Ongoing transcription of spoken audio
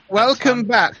Welcome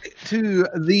back to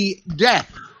the death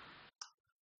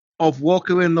of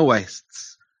Walker in the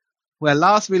Wastes. Where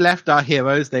last we left our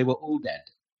heroes, they were all dead.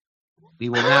 We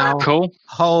will now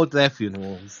hold their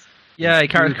funerals. Yeah,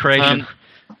 character creation.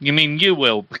 You mean you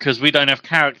will, because we don't have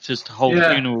characters to hold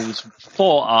funerals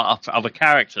for our other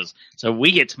characters. So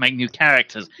we get to make new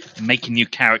characters, and making new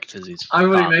characters is fun. I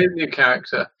already made a new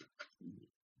character.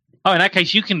 Oh, in that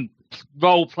case, you can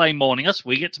role-play mourning us.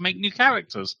 We get to make new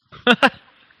characters.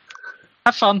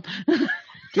 Have fun.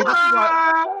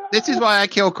 This is why I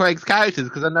kill Craig's characters,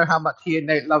 because I know how much he and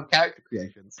Nate love character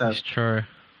creation. So it's true.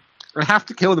 I have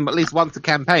to kill them at least once a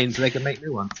campaign so they can make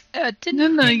new ones. No,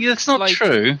 that's not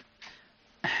true.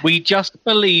 We just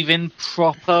believe in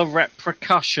proper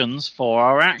repercussions for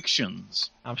our actions.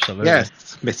 Absolutely. Yes,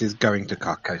 Mrs. Going to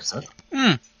Carcosa.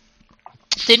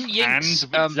 Didn't Yinks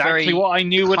exactly very what I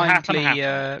knew would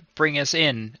kindly bring us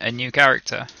in a new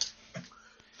character?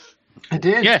 I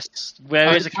did. Yes,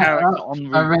 there is a character on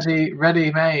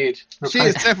ready-made. She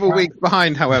is several weeks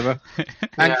behind, however,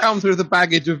 and comes with the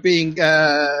baggage of being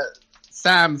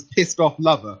Sam's pissed-off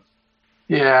lover.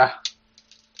 Yeah.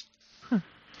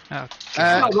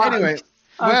 Anyway,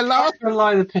 I'm not going to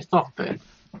lie, the pissed off bit.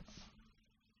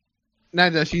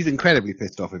 No, she's incredibly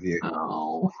pissed off with you.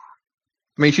 Oh.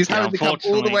 I mean, she's having to come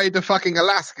all the way to fucking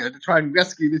Alaska to try and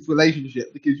rescue this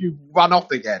relationship because you've run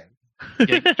off again.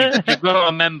 You've got to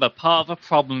remember, part of the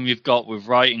problem you've got with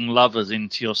writing lovers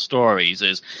into your stories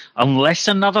is unless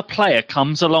another player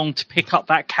comes along to pick up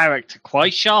that character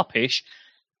quite sharpish,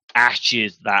 Ash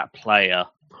is that player.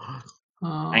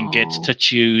 And gets to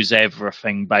choose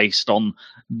everything based on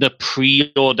the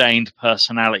preordained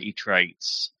personality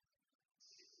traits.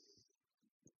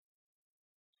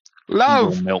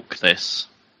 Love! We'll milk this.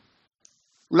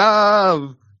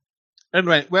 Love!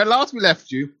 Anyway, where last we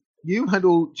left you, you had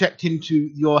all checked into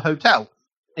your hotel,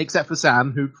 except for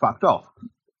Sam, who fucked off.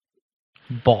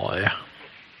 Boy.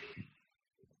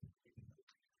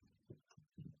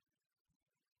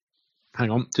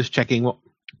 Hang on, just checking what...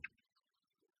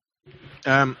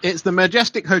 it's the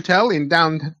Majestic Hotel in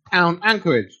downtown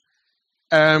Anchorage.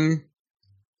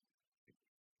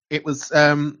 It was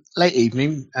late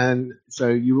evening, and so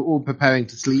you were all preparing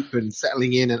to sleep and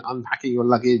settling in and unpacking your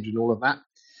luggage and all of that.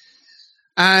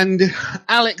 And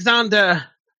Alexander,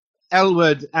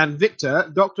 Elwood, and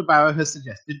Victor, Dr. Barrow has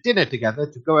suggested dinner together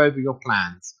to go over your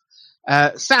plans.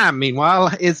 Sam, meanwhile,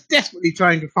 is desperately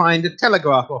trying to find a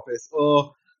telegraph office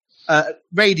or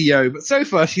radio, but so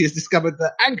far she has discovered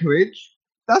that Anchorage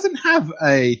doesn't have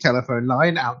a telephone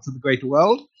line out to the greater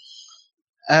world.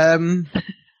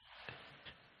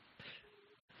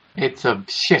 It's a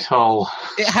shithole.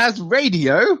 It has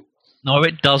radio. No,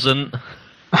 it doesn't.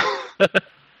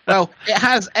 Well, it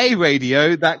has a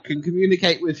radio that can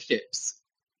communicate with ships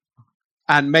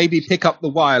and maybe pick up the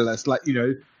wireless, like, you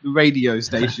know, the radio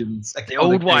stations. The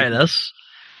old wireless.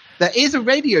 There is a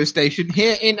radio station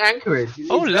here in Anchorage.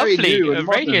 Oh, lovely. A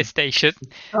radio station.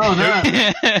 Oh, no.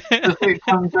 Does it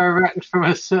come direct from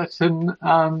a certain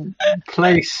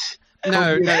place?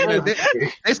 No.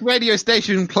 This radio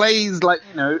station plays, like,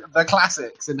 you know, the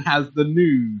classics and has the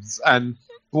news and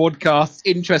broadcasts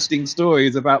interesting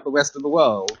stories about the rest of the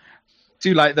world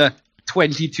to, like, the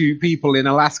 22 people in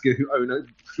Alaska who own a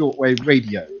shortwave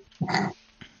radio.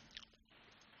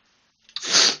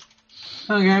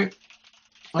 Okay.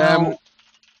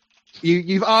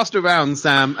 You've asked around,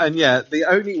 Sam, and yeah, the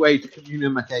only way to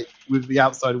communicate with the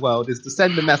outside world is to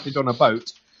send a message on a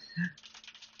boat,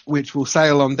 which will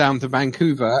sail on down to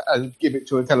Vancouver and give it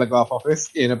to a telegraph office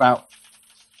in about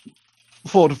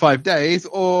 4 to 5 days,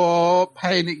 or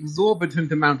pay an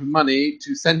exorbitant amount of money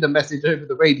to send a message over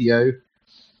the radio.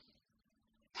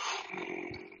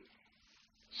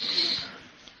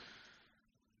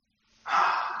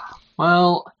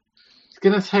 Well, it's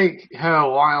going to take her a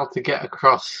while to get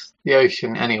across the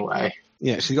ocean anyway.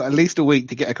 Yeah, she's got at least a week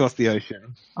to get across the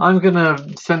ocean. I'm going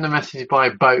to send a message by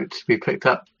boat to be picked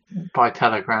up by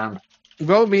telegram.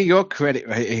 Roll me your credit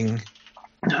rating.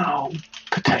 No,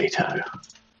 potato.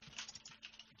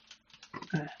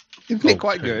 You pick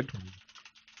quite good.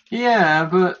 Yeah,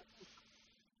 but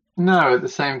no at the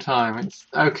same time. It's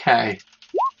okay.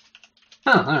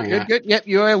 Oh, there we go. Good. Yep,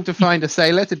 you're able to find a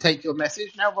sailor to take your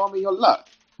message. Now roll me your luck.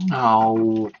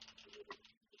 Oh.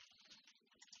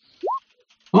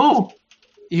 Oh!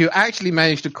 You actually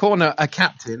managed to corner a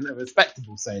captain, a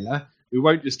respectable sailor, who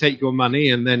won't just take your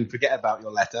money and then forget about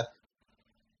your letter.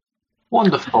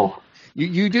 Wonderful.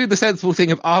 You do the sensible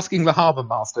thing of asking the harbour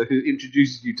master who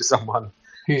introduces you to someone.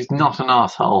 Who's not an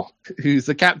arsehole. Who's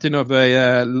the captain of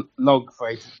a log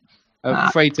freighter.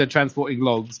 Freighter transporting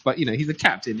logs. But, you know, he's a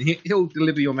captain. He'll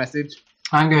deliver your message.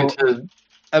 I'm going to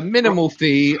a minimal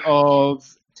fee of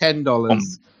 $10.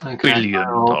 Okay. $1 billion.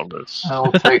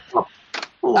 I'll take off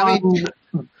I mean-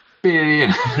 1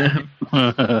 billion.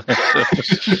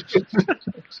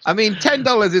 I mean,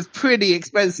 $10 is pretty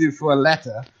expensive for a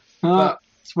letter.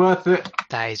 It's worth it.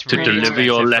 That is To really deliver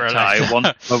your expensive for a letter, I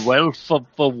want the wealth of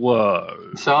the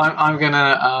world. So I'm going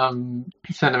to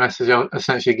send a message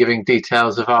essentially giving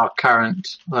details of our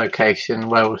current location,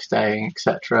 where we're staying,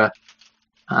 etc.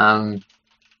 Are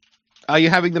you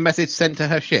having the message sent to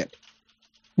her ship?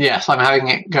 Yes, I'm having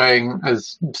it going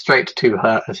as straight to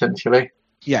her, essentially.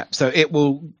 Yeah, so it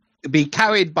will be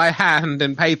carried by hand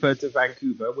and paper to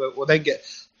Vancouver. Will then get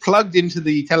plugged into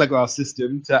the telegraph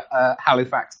system to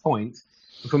Halifax Point.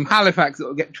 From Halifax, it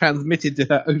will get transmitted to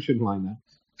her ocean liner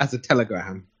as a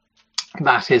telegram.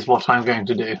 That is what I'm going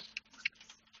to do.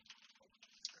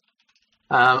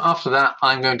 After that,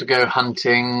 I'm going to go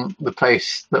hunting the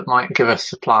place that might give us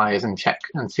supplies and check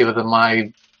and see whether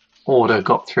my order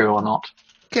got through or not.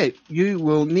 Okay, you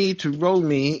will need to roll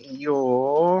me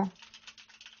your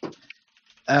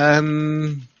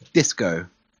disco.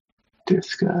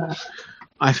 Disco.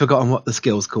 I've forgotten what the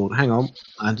skill's called. Hang on,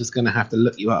 I'm just going to have to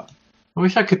look you up. I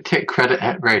wish I could take credit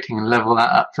rating and level that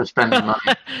up for spending money.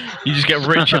 You just get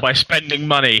richer by spending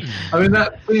money. I mean,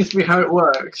 that seems to be how it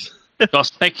works. Got to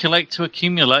speculate to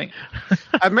accumulate.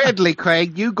 Admittedly,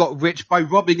 Craig, you got rich by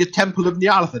robbing a temple of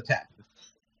Nyarlathotep.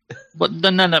 But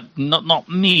no, not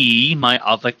me, my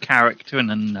other character in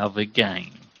another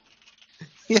game.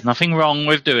 Yeah. Nothing wrong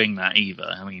with doing that either.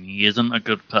 I mean, he isn't a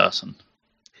good person.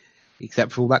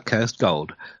 Except for all that cursed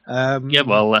gold. Yeah,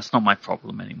 well, that's not my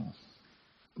problem anymore.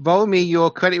 Roll me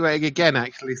your credit rating again,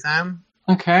 actually, Sam.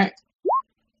 Okay.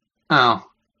 Oh.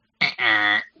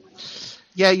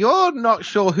 Yeah, you're not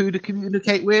sure who to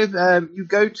communicate with. You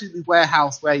go to the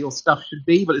warehouse where your stuff should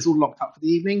be, but it's all locked up for the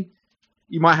evening.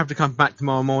 You might have to come back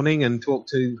tomorrow morning and talk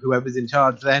to whoever's in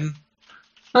charge then.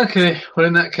 Okay, well,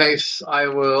 in that case, I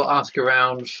will ask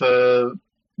around for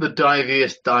the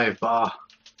diviest dive bar.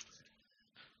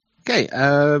 Okay,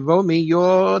 roll me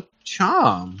your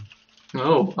charm.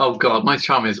 Oh God, my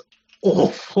charm is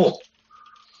awful.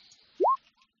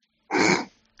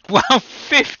 Wow,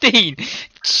 15!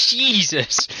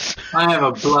 Jesus! I am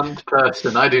a blunt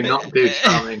person. I do not do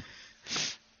charming.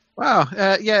 Wow,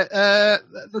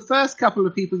 the first couple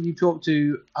of people you talk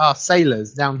to are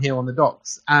sailors down here on the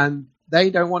docks, and they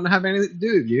don't want to have anything to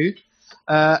do with you.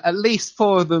 At least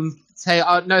 4 of them say,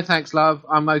 "Oh, no thanks, love,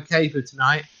 I'm okay for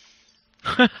tonight."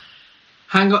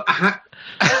 Hang on.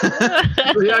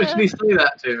 They actually say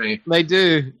that to me. They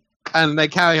do, and they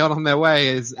carry on their way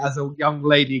as a young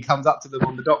lady comes up to them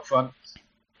on the dock front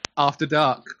after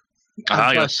dark.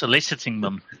 You're soliciting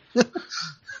them.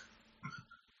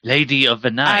 Lady of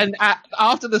the night. And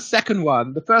after the second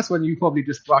one, the first one you probably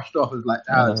just brushed off as like,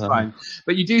 oh, it's fine.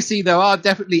 But you do see there are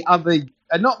definitely other,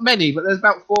 not many, but there's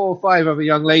about 4 or 5 other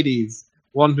young ladies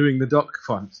wandering the dock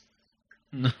front.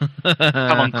 Come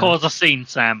on, cause a scene,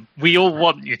 Sam. We all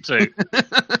want you to.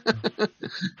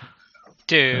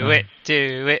 Do it,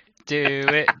 do it, do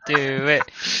it, do it.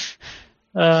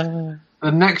 The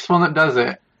next one that does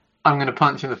it, I'm going to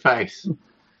punch in the face.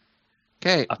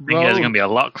 Okay, I think there's going to be a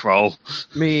luck roll.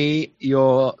 Me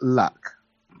your luck.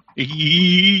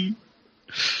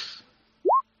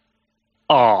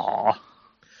 Aww.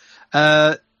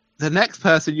 The next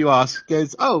person you ask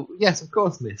goes, "Oh, yes, of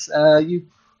course, miss.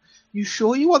 You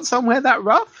sure you want somewhere that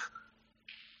rough?"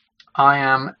 I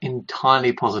am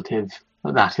entirely positive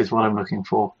that is what I'm looking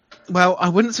for. Well, I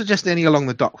wouldn't suggest any along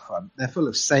the dock front. They're full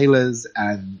of sailors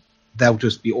and they'll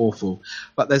just be awful.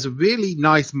 But there's a really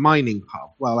nice mining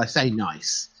pub. Well, I say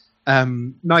nice.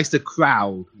 Nicer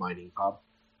crowd mining pub.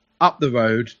 Up the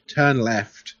road, turn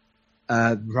left,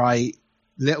 right,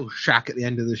 little shack at the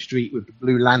end of the street with the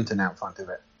blue lantern out front of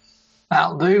it.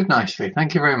 That'll do nicely.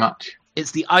 Thank you very much.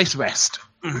 It's the Ice Rest.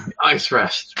 Ice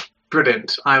Rest.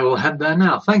 Brilliant. I will head there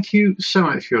now. Thank you so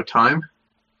much for your time.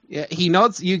 Yeah, he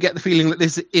nods. You get the feeling that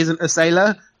this isn't a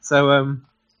sailor, so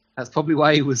that's probably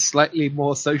why he was slightly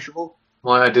more sociable.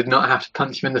 Why I did not have to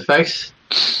punch him in the face.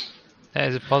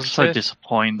 There's a So positive.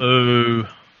 disappointed. Ooh.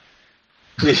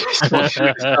 Right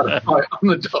on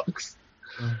the docks.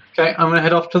 Okay, I'm going to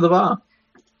head off to the bar.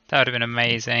 That would have been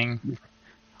amazing.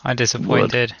 I'm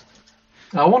disappointed.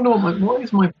 I wonder what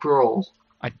is my brawl?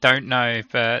 I don't know,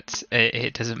 but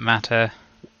it doesn't matter.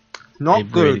 Not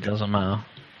It good. really doesn't matter.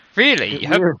 Really?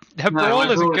 Her No, brawl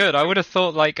my isn't brawl- good. I would have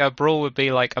thought like a brawl would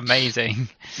be like amazing.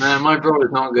 No, my brawl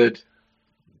is not good.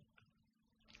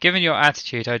 Given your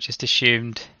attitude, I just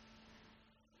assumed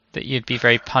that you'd be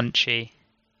very punchy.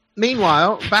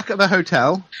 Meanwhile, back at the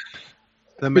hotel,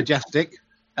 the Majestic,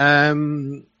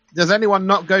 Does anyone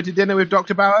not go to dinner with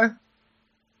Dr. Barrow?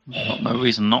 No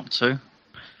reason not to.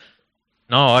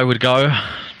 No, I would go.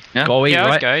 Yeah. Go eat, Yeah,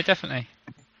 right? I'd go, definitely.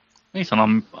 Ethan,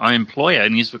 I'm employer,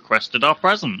 and he's requested our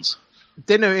presence.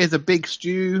 Dinner is a big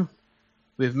stew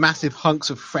with massive hunks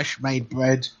of fresh-made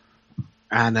bread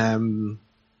and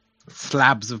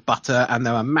slabs of butter, and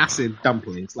there are massive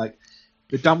dumplings. Like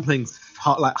the dumplings,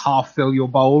 half fill your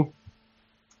bowl,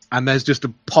 and there's just a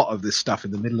pot of this stuff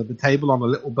in the middle of the table on a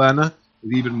little burner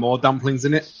with even more dumplings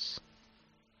in it.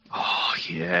 Oh,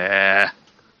 yeah.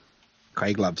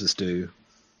 Craig loves a stew.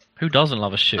 Who doesn't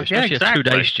love a stew? Yeah, Especially exactly. a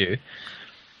 2-day stew.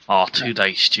 Oh,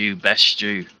 2-day stew, best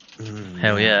stew.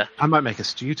 Hell yeah. I might make a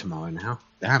stew tomorrow now.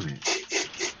 Damn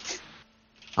it.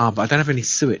 Oh, but I don't have any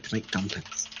suet to make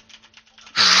dumplings.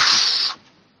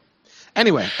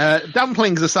 Anyway,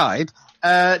 dumplings aside,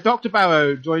 Dr.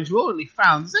 Barrow joins you all and he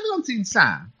found... Has anyone seen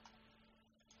Sam?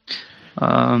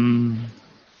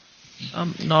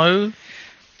 No.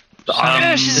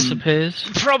 She's Disappears.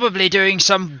 probably doing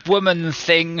some woman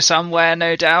thing somewhere,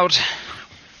 no doubt.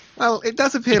 Well, it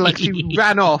does appear like she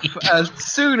ran off as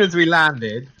soon as we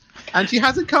landed, and she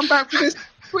hasn't come back for this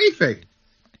briefing.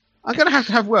 I'm going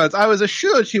to have words. I was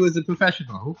assured she was a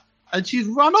professional, and she's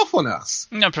run off on us.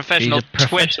 No, professional She's a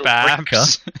professional twitch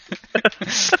babs.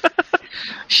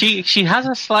 She has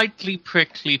a slightly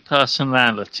prickly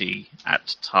personality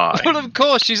at times. Well, of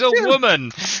course, she's a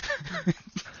woman.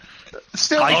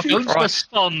 Still, I she- don't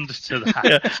respond to that.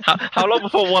 Yeah. How long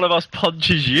before one of us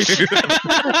punches you?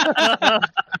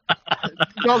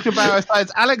 Dr. Barrow says,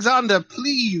 Alexander,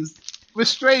 please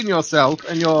restrain yourself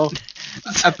and your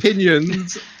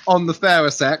opinions on the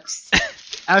fairer sex.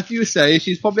 As you say,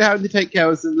 she's probably having to take care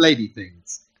of some lady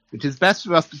things, which is best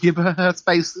for us to give her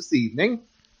space this evening,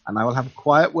 and I will have a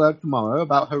quiet word tomorrow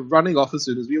about her running off as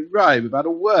soon as we arrive without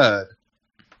a word.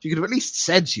 She could have at least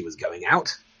said she was going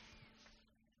out.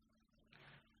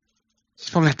 She's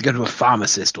probably have to go to a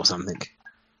pharmacist or something.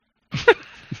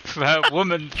 For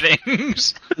woman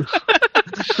things.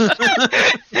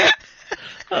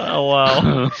 Oh,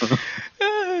 wow.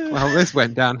 Well, this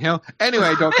went downhill.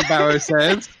 Anyway, Dr. Barrow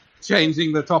says,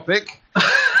 changing the topic,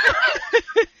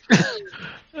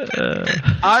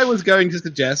 I was going to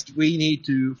suggest we need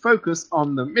to focus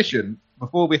on the mission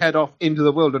before we head off into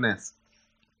the wilderness.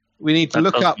 We need to That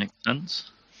look does up make sense.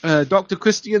 Dr.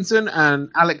 Christiansen and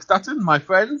Alex Dutton, my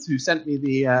friends, who sent me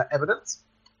the evidence,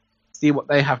 see what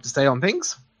they have to say on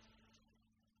things.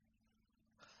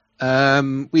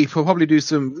 We will probably do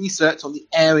some research on the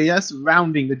area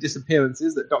surrounding the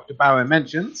disappearances that Dr. Barrow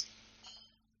mentions.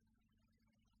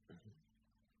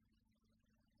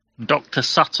 Dr.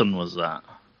 Sutton was that?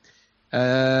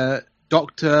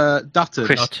 Dr. Dutton.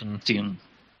 Christian.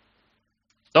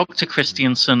 Dr.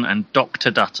 Christiansen and Dr.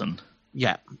 Dutton.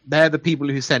 Yeah, they're the people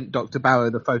who sent Dr. Barrow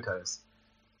the photos.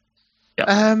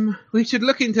 Yep. We should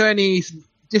look into any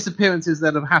disappearances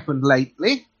that have happened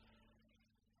lately,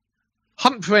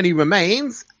 hunt for any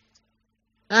remains,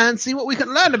 and see what we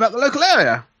can learn about the local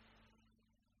area.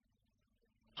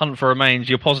 Hunt for remains.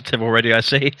 You're positive already, I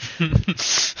see.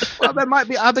 Well, there might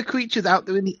be other creatures out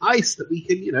there in the ice that we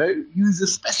can, use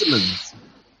as specimens.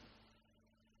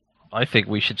 I think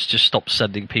we should just stop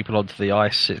sending people onto the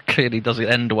ice. It clearly doesn't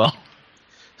end well.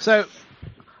 So,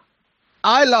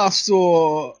 I last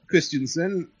saw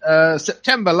Christensen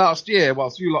September last year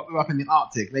whilst you lot were up in the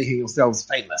Arctic making yourselves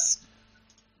famous.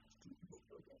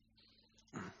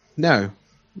 No,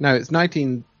 it's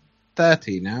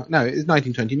 1930 now. No, it's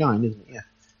 1929, isn't it? Yeah,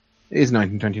 it is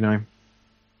 1929.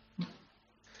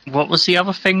 What was the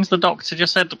other things the doctor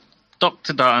just said?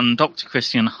 Dr. Dutton, Dr.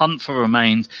 Christian, hunt for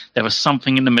remains. There was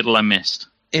something in the middle I missed.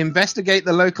 Investigate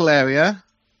the local area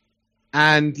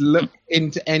and look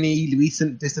into any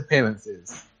recent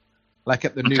disappearances, like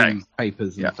at the Okay.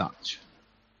 newspapers and Yeah. such.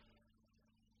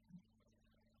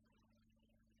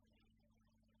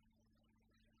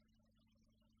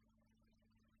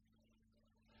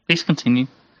 Please continue.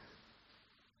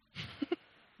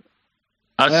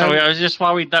 Sorry, I was just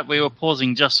worried that we were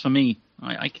pausing just for me.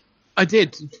 I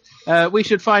did. We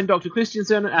should find Dr.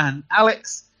 Christensen and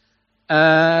Alex,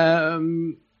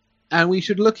 and we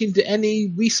should look into any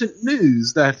recent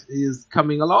news that is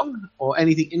coming along, or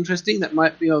anything interesting that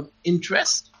might be of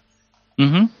interest.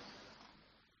 Mm-hmm.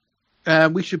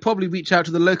 We should probably reach out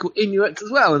to the local Inuits as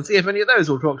well and see if any of those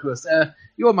will talk to us.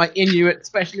 You're my Inuit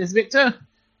specialist, Victor.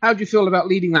 How do you feel about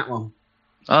leading that one?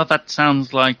 Oh, that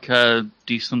sounds like a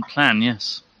decent plan,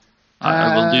 yes.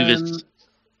 I will do this.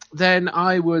 Then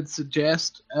I would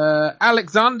suggest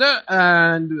Alexander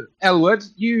and Elwood,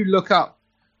 you look up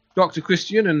Dr.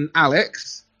 Christian and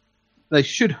Alex. They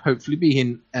should hopefully be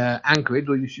in Anchorage,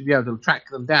 or you should be able to track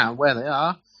them down where they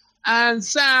are. And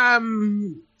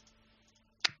Sam...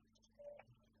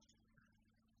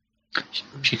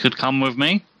 She could come with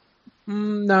me.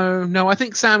 No. I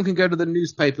think Sam can go to the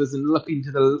newspapers and look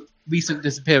into the recent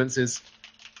disappearances.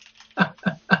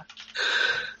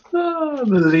 Oh,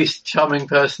 the least charming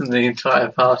person in the entire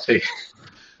party.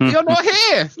 You're not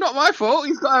here. It's not my fault.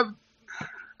 He's got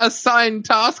assigned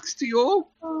tasks to you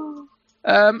all.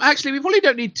 Actually, we probably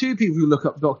don't need two people who look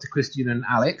up Dr. Christian and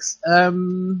Alex.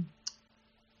 Elwood,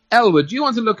 do you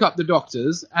want to look up the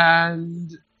doctors?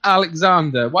 And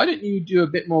Alexander, why don't you do a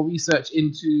bit more research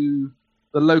into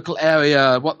the local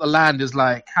area, what the land is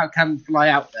like, how can we fly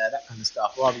out there, that kind of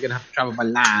stuff, or are we going to have to travel by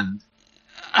land?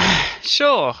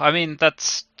 Sure. I mean,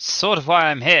 that's sort of why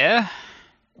I'm here.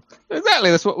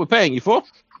 Exactly, that's what we're paying you for.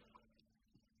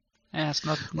 Yeah, it's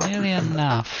not nearly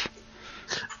enough.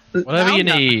 Whatever you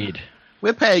need.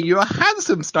 We're paying you a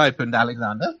handsome stipend,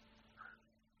 Alexander.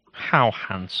 How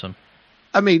handsome.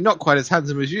 I mean, not quite as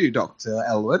handsome as you, Dr.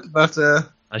 Elwood, but...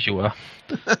 As you were.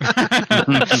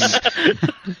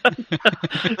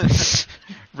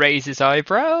 Raise his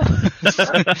eyebrow.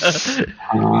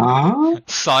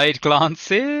 Side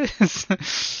glances.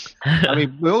 I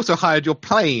mean, we also hired your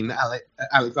plane,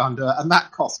 Alexander, and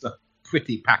that cost a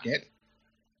pretty packet.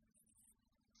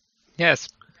 Yes,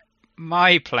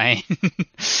 my plane.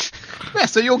 Yeah,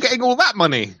 so you're getting all that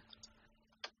money.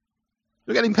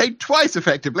 You're getting paid twice,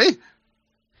 effectively.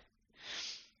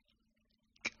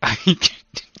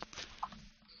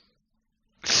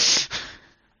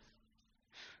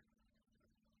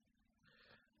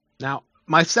 Now,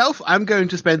 myself, I'm going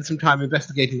to spend some time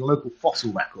investigating local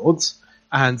fossil records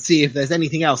and see if there's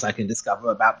anything else I can discover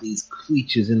about these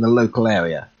creatures in the local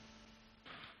area.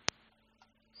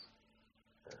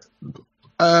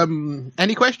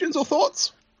 Any questions or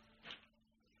thoughts?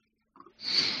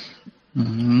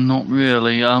 Not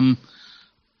really.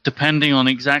 Depending on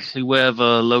exactly where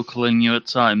the local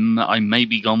Inuits are, I may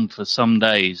be gone for some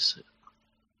days.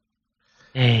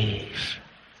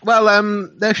 Well,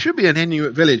 there should be an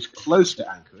Inuit village close to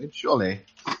Anchorage, surely.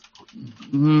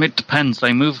 It depends.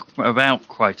 They move about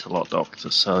quite a lot, Doctor,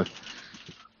 so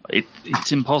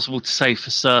it's impossible to say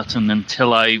for certain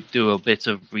until I do a bit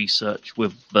of research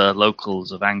with the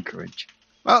locals of Anchorage.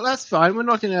 Well, that's fine. We're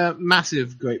not in a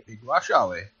massive, great big rush, are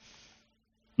we?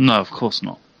 No, of course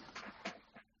not.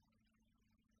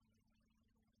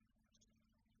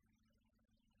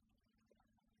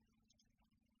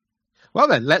 Well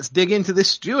then, let's dig into this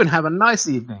stew and have a nice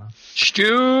evening.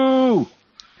 Stew!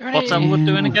 What's Elwood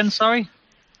doing again, sorry?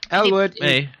 Elwood,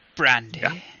 Me. Brandy.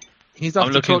 Yeah. he's off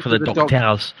I'm to looking talk for to the dog.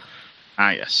 doctors.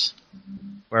 Ah, yes.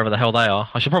 Wherever the hell they are.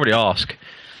 I should probably ask.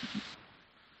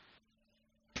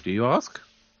 Do you ask?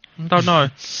 Don't know.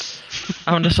 I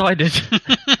haven't decided.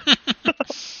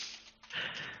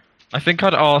 I think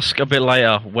I'd ask a bit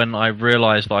later when I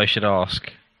realise that I should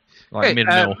ask. Like Hey,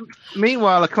 mid-mill.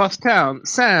 Meanwhile, across town,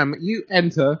 Sam, you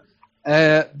enter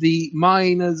the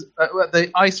miners,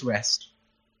 the ice rest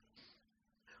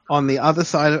on the other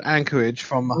side of Anchorage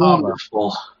from the harbour.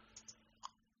 Wonderful.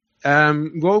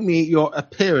 Roll me your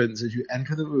appearance as you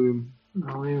enter the room.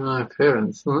 Oh, my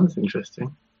appearance. Oh, that's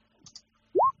interesting.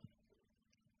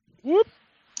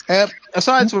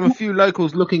 Aside from a few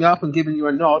locals looking up and giving you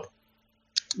a nod,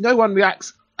 no one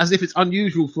reacts as if it's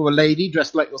unusual for a lady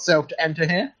dressed like yourself to enter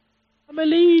here. I'm a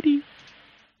lady.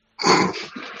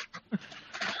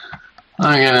 I'm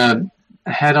going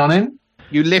to head on in.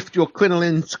 You lift your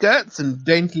crinoline skirts and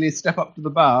daintily step up to the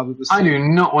bar with the I do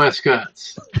not wear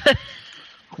skirts.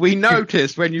 We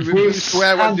noticed when you refused to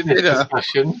wear one to Had this dinner.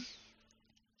 discussion.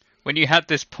 When you had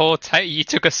this poor you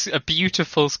took a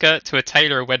beautiful skirt to a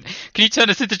tailor and went, "Can you turn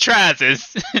us into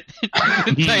trousers?"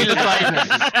 The tailor's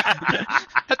like,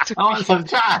 I want some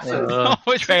trousers. "Oh,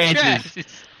 it's trousers." trousers."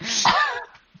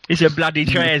 It's a bloody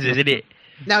trousers, isn't it?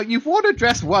 Now, you've worn a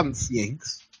dress once,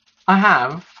 Yinks, I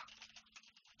have.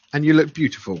 and you look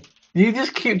beautiful. You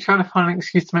just keep trying to find an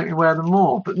excuse to make me wear them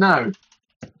more, but no.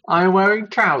 I'm wearing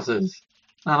trousers,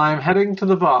 and I'm heading to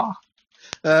the bar.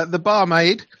 The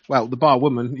barmaid, well, the bar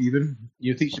woman even,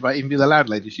 you think she might even be the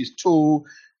landlady. She's tall,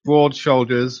 broad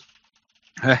shoulders.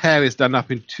 Her hair is done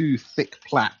up in two thick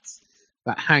plaits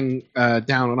that hang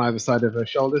down on either side of her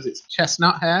shoulders. It's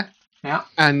chestnut hair. Yeah.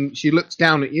 And she looks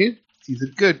down at you. She's a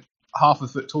good half a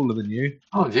foot taller than you.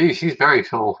 Oh, gee, she's very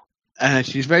tall.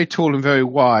 She's very tall and very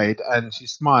wide, and she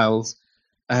smiles.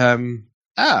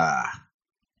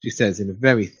 She says in a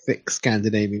very thick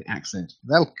Scandinavian accent,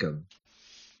 "Welcome."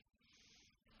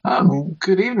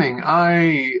 Good evening.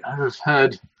 I have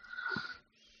heard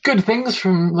good things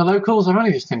from the locals. I'm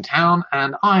only just in town,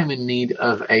 and I'm in need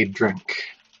of a drink.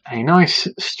 A nice,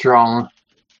 strong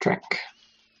drink.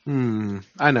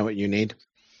 I know what you need.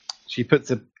 She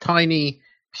puts a tiny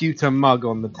pewter mug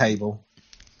on the table,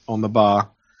 on the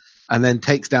bar, and then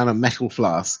takes down a metal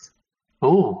flask.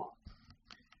 Oh,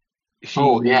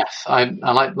 yes. I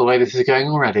like the way this is going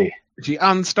already. She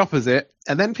unstoppers it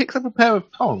and then picks up a pair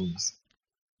of tongs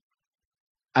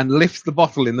and lifts the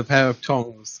bottle in the pair of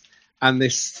tongs. And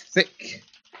this thick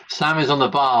Sam is on the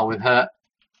bar with her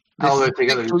elbow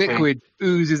together. liquid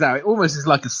oozes out. It almost is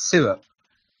like a syrup.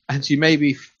 And she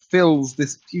maybe fills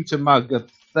this pewter mug a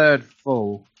third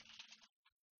full.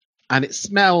 And it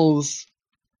smells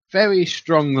very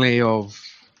strongly of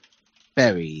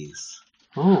berries.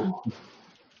 Oh.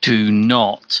 Do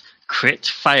not crit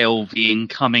fail the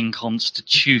incoming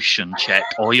constitution check,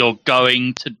 or you're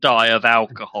going to die of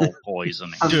alcohol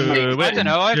poisoning. I don't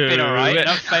know. I've been alright, and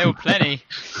I've failed plenty.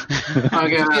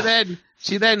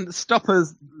 She then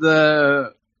stoppers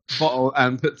the bottle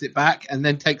and puts it back, and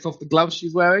then takes off the gloves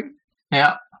she's wearing.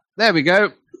 Yeah. There we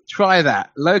go. Try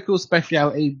that. Local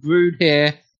speciality brewed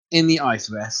here in the ice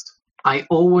rest. I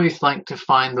always like to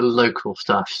find the local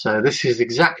stuff, so this is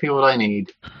exactly what I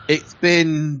need. It's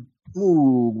been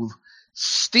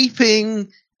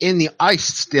steeping in the ice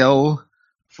still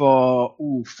for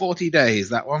 40 days,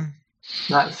 that one.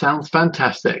 That sounds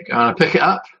fantastic. I'm going to pick it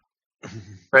up,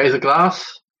 raise a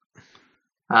glass.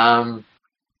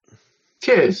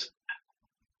 Cheers.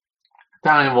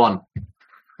 Down in one.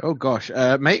 Oh gosh,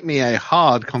 make me a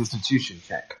hard constitution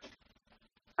check.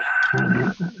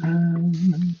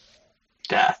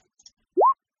 Death.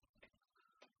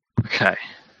 Okay.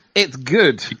 It's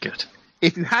good. Good.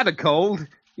 If you had a cold,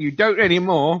 you don't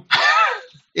anymore.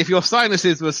 If your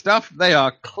sinuses were stuffed, they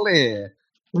are clear.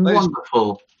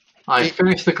 Wonderful. I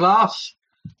finish the glass.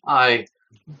 And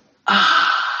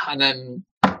then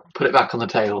put it back on the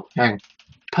table. Going,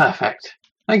 perfect.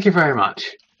 Thank you very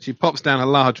much. She pops down a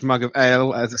large mug of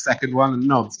ale as a second one and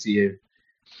nods to you.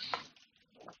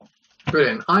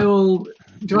 Brilliant. I will. Do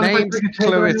you want Name's to take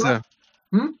Clarissa.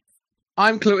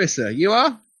 I'm Clarissa. You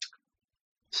are?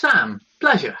 Sam.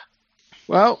 Pleasure.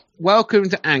 Well, welcome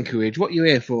to Anchorage. What are you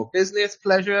here for? Business,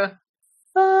 pleasure?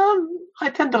 I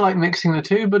tend to like mixing the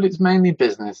two, but it's mainly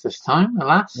business this time,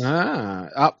 alas.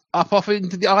 Up off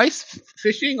into the ice,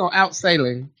 fishing or out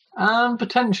sailing?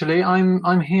 Potentially.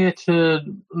 I'm here to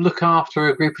look after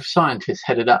a group of scientists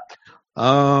headed up.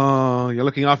 Oh, you're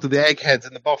looking after the eggheads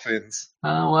and the boffins.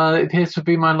 Well, it appears to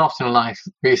be my lot in life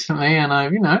recently, and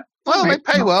Well, they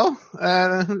pay well.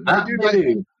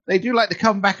 They do like to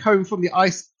come back home from the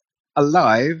ice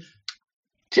alive.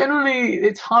 Generally,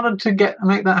 it's harder to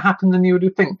make that happen than you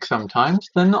would think sometimes.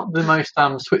 They're not the most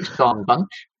switched on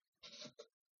bunch.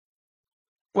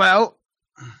 Well,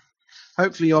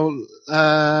 hopefully you'll...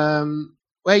 where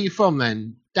are you from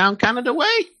then? Down Canada way?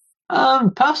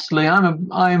 Personally,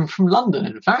 I'm from London,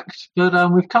 in fact,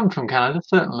 but we've come from Canada,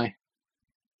 certainly.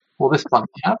 Well, this bunch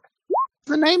have. What's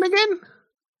the name again?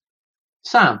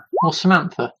 Sam, or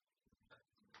Samantha.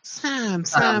 Sam.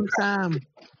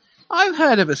 I've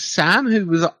heard of a Sam who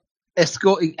was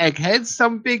escorting eggheads.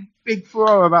 Some big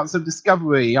furore about some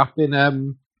discovery up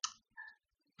in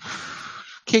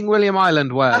King William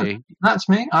Island way. That's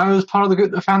me. I was part of the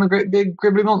group that found the great big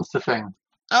gribbly monster thing.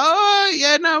 Oh,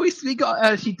 yeah, no, we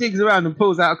got... she digs around and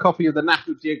pulls out a copy of the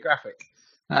National Geographic.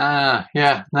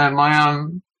 Yeah. No,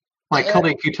 my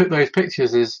colleague who took those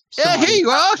pictures is... Yeah, here you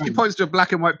are. She points to a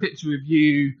black and white picture of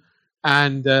you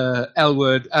and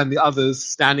Elwood and the others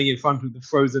standing in front of the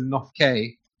frozen North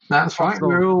Cay. That's right.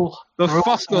 The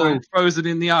fossil frozen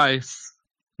in the ice.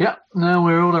 Yep. No,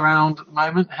 we're all around at the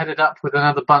moment, headed up with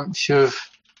another bunch of,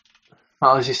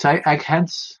 well, as you say,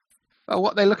 eggheads. Well,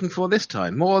 what are they looking for this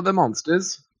time? More of the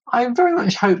monsters? I very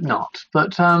much hope not,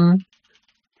 but apparently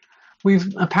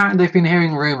they've been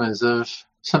hearing rumours of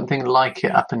something like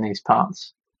it up in these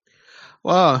parts.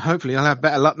 Well, hopefully I'll have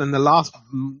better luck than the last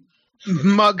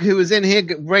mug who was in here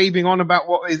raving on about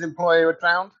what his employer had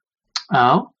found.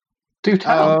 Oh, do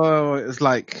tell. Oh, it was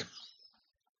like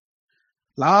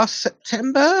last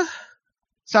September.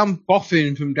 Some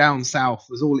boffin from down south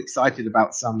was all excited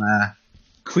about some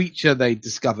creature they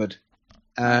discovered.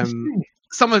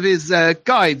 Some of his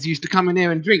guides used to come in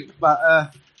here and drink,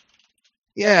 but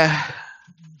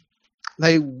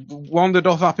they wandered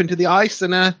off up into the ice,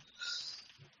 and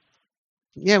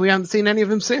we haven't seen any of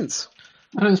them since.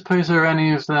 I don't suppose there are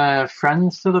any of their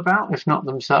friends still about, if not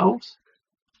themselves.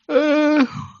 I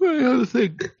gotta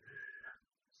think.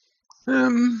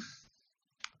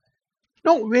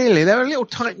 Not really. They're a little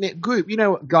tight-knit group. You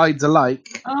know what guides are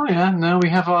like. Oh yeah, no, we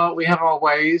have our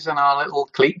ways and our little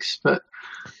cliques, but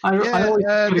I always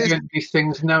go against these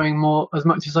things knowing more as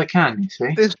much as I can. You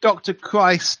see, this Dr.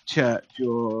 Christchurch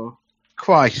or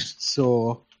Christ's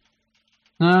or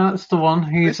No, that's the one.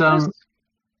 He's I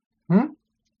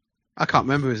can't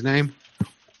remember his name.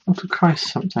 Dr.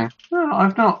 Christ something. No,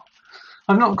 I've not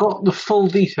got the full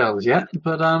details yet,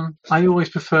 but I always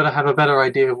prefer to have a better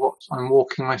idea of what I'm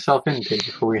walking myself into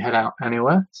before we head out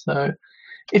anywhere. So,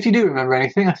 if you do remember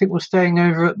anything, I think we're staying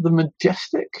over at the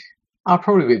Majestic. I'll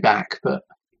probably be back, but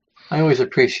I always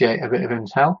appreciate a bit of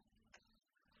intel.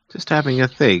 Just having a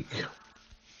think.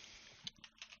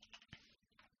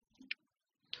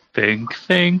 Think.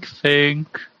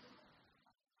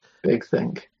 Big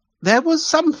thing. There was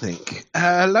something.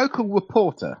 A local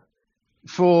reporter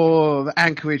for the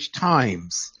Anchorage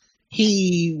Times.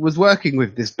 He was working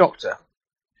with this doctor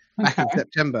back in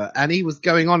September, and he was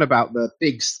going on about the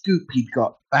big scoop he'd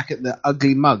got back at the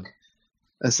Ugly Mug.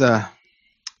 As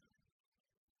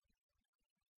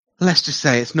let's just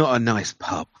say it's not a nice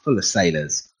pub full of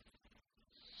sailors.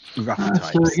 Rough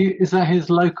types. So is that his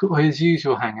local, his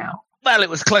usual hangout? Well,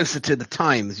 it was closer to the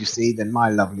Times, you see, than my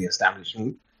lovely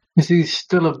establishment. Is he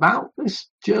still about, this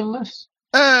journalist?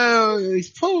 Oh, he's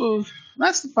full.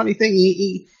 That's the funny thing.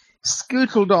 He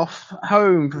scootled off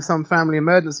home for some family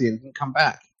emergency and didn't come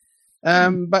back.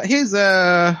 But his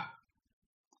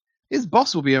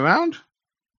boss will be around.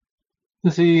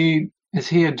 Is he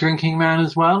a drinking man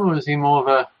as well, or is he more of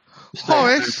a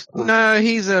Horace? No,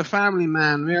 he's a family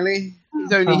man, really.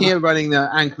 He's only here running the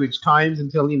Anchorage Times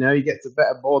until, he gets a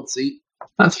better board seat.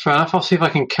 That's fair enough. I'll see if I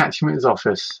can catch him at his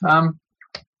office.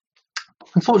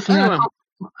 Unfortunately,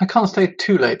 I can't stay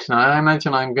too late tonight. I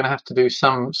imagine I'm going to have to do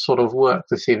some sort of work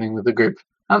this evening with the group.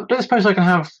 Don't suppose I can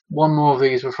have one more of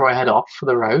these before I head off for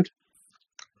the road?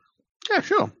 Yeah,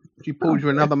 sure. She pours you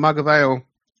another mug of ale.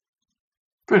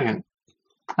 Brilliant.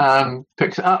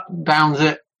 Picks it up, downs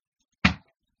it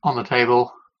on the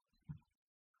table.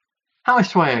 How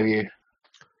much do I owe you?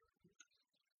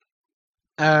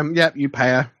 Yep, you pay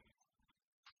her.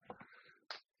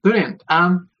 Brilliant.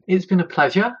 It's been a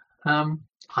pleasure.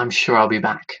 I'm sure I'll be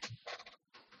back.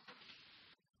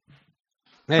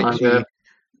 She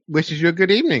wishes you a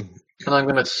good evening. And I'm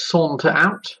going to saunter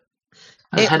out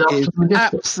and head off It is to the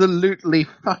district. absolutely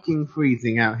fucking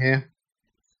freezing out here,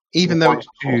 even though it's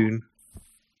June.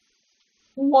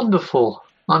 Wonderful.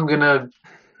 I'm going to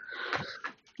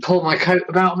pull my coat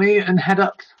about me and head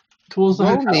up towards the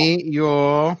Roll hotel. me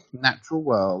your natural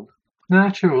world.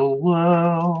 Natural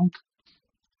world.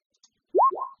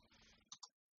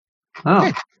 Oh,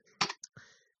 Okay.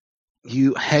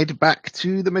 You head back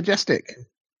to the Majestic.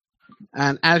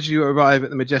 And as you arrive at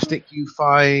the Majestic, you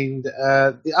find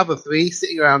the other three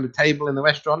sitting around a table in the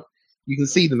restaurant. You can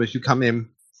see them as you come in.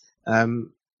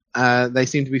 They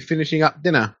seem to be finishing up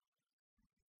dinner.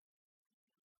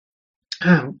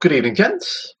 good evening,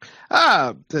 gents.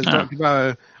 Says Dr.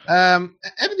 Barrow.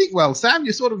 Everything well, Sam?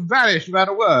 You sort of vanished without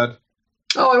a word.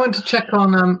 Oh, I went to check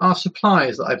on our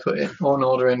supplies that I put in on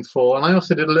order in for, and I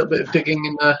also did a little bit of digging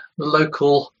in the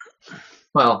local,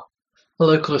 the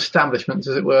local establishments,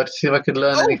 as it were, to see if I could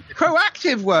learn anything.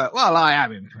 Proactive work. Well, I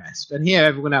am impressed. And here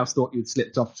everyone else thought you'd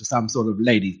slipped off to some sort of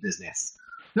ladies' business.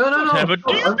 No. Whatever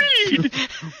do you mean?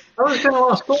 I was going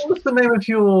to ask, what was the name of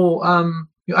your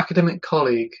academic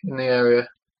colleague in the area?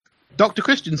 Dr.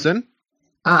 Christensen?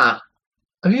 Have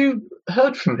you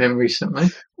heard from him recently?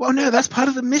 Well, no, that's part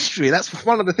of the mystery. That's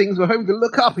one of the things we're hoping to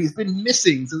look up. He's been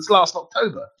missing since last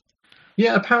October.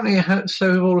 Yeah, apparently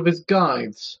so have all of his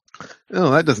guides. Oh,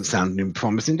 that doesn't sound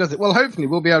promising, does it? Well, hopefully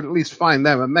we'll be able to at least find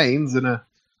their remains and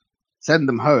send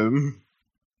them home.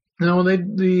 No,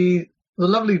 the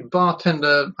lovely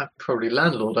bartender, probably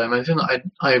landlord, I imagine,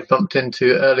 I bumped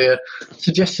into earlier,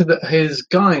 suggested that his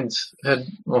guides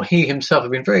he himself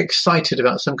had been very excited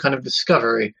about some kind of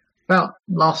discovery about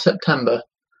last September.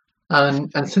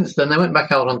 And since then, they went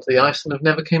back out onto the ice and have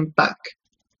never came back.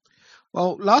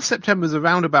 Well, last September was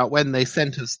around about when they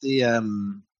sent us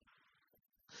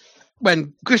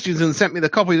when Christensen sent me the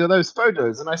copies of those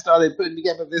photos, and I started putting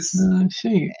together this. I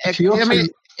see.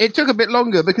 It took a bit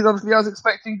longer because obviously I was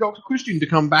expecting Dr. Christian to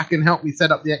come back and help me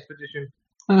set up the expedition.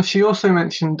 She also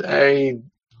mentioned a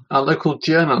local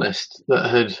journalist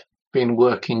that had been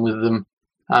working with them,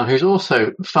 who's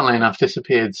also, funnily enough,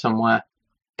 disappeared somewhere,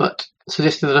 but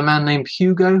suggested that a man named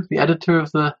Hugo, the editor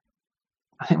of I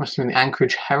think it must have been the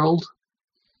Anchorage Herald,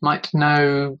 might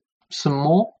know some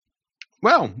more.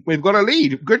 Well, we've got a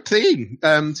lead. Good thing.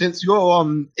 Since you're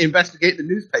on investigate the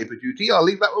newspaper duty, I'll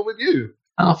leave that one with you.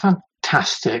 Oh,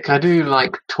 fantastic. I do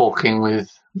like talking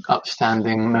with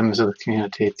upstanding members of the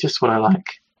community. It's just what I like.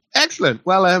 Excellent.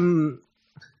 Well,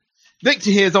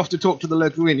 Victor here is off to talk to the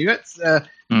local Inuits.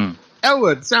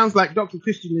 Elwood, sounds like Dr.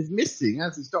 Christian is missing,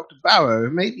 as is Dr.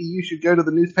 Barrow. Maybe you should go to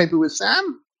the newspaper with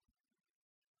Sam?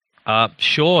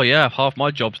 Sure, yeah. Half my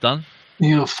job's done.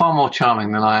 You're far more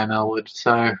charming than I am, Elwood,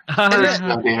 so that's a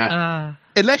good idea.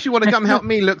 Unless you want to come help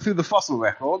me look through the fossil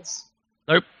records.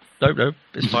 Nope,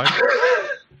 it's fine.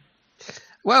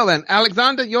 Well then,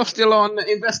 Alexander, you're still on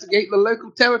investigate the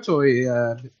local territory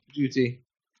duty.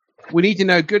 We need to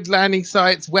know good landing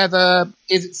sites, weather,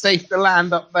 is it safe to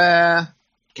land up there?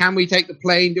 Can we take the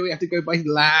plane? Do we have to go by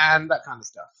land? That kind of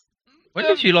stuff. When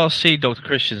did you last see Dr.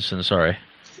 Christensen, sorry?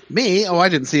 Me? Oh, I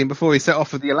didn't see him before he set off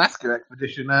for the Alaska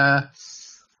expedition.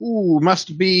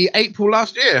 Must be April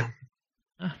last year.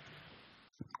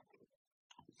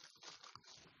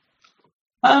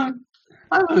 I'm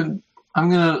going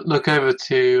to look over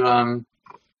to...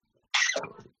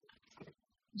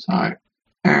 Sorry.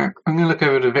 I'm going to look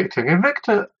over to Victor. Okay,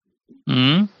 Victor,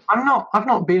 I've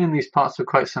not been in these parts for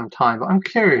quite some time, but I'm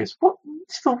curious.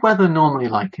 What's the weather normally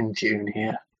like in June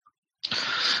here?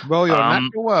 Roll your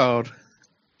natural world.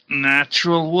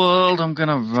 Natural world. I'm going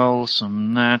to roll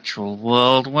some natural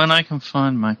world when I can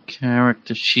find my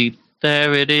character sheet.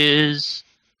 There it is.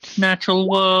 Natural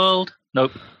world.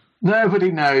 Nope. Nobody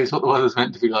knows what the weather's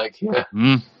meant to be like here.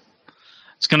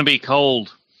 It's going to be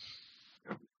cold.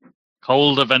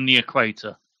 Colder than the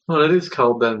equator. Well, it is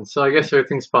cold then, so I guess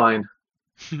everything's fine.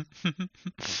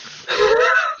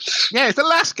 Yeah, it's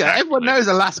Alaska. Everyone knows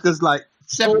Alaska's like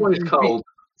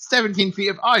 17 feet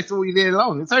of ice all year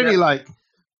long. It's only like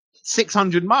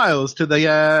 600 miles to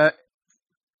the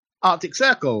Arctic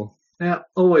Circle. Yeah,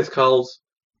 always cold.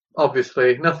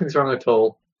 Obviously, nothing's wrong at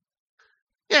all.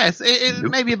 Yes, it's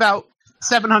maybe about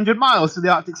 700 miles to the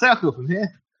Arctic Circle from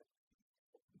here.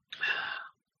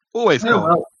 Always cold.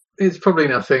 Well, it's probably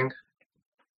nothing.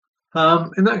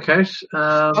 In that case,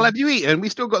 well, have you eaten?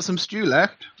 We've still got some stew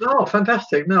left. Oh,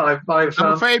 fantastic! No, I'm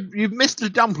afraid you've missed the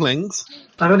dumplings.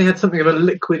 I've only had something of a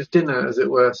liquid dinner, as it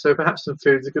were. So perhaps some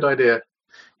food's a good idea.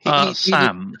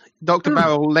 Sam, Dr.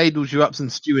 Barrel ladles you up some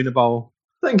stew in a bowl.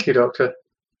 Thank you, Doctor.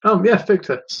 Yes,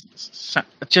 Victor.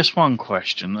 Just one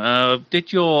question.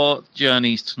 Did your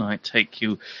journeys tonight take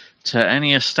you to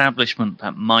any establishment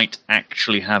that might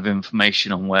actually have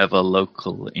information on where the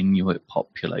local Inuit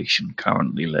population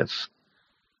currently live?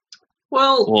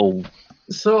 Well,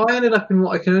 so I ended up in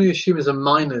what I can only assume is a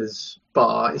miner's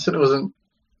bar. It certainly wasn't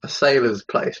a sailor's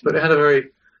place, but it had a very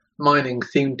mining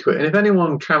theme to it. And if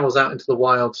anyone travels out into the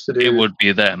wilds to do... It would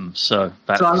be them, so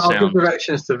that So I'll sounds... give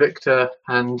directions to Victor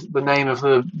and the name of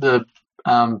the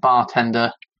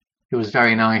bartender, who was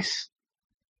very nice.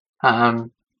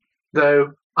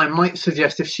 Though I might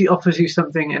suggest if she offers you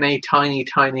something in a tiny,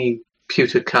 tiny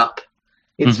pewter cup,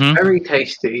 it's very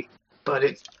tasty, but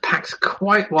it packs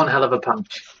quite one hell of a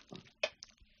punch.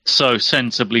 So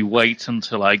sensibly wait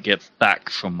until I get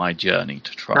back from my journey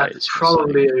to try it. That's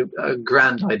probably a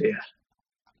grand idea.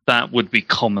 That would be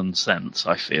common sense,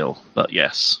 I feel. But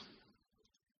yes.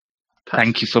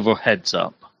 Thank you for the heads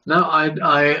up. No,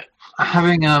 I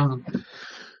having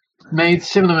made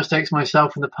similar mistakes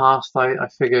myself in the past, I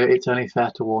figure it's only fair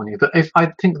to warn you. But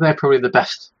I think they're probably the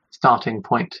best starting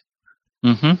point.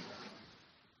 Mm-hmm.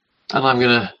 And I'm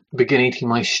going to begin eating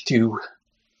my stew.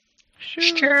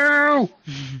 Stew!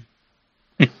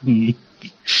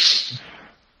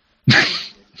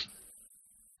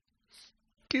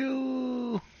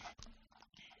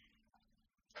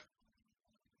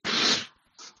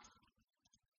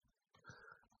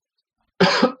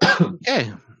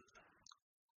 Okay.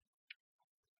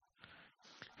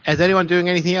 Is anyone doing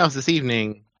anything else this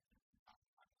evening?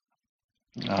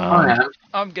 I am.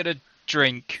 I'm gonna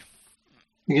drink.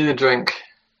 You're going to drink.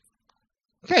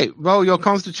 Okay, roll your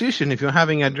constitution if you're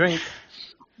having a drink.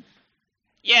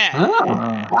 Yeah,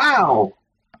 Oh, wow.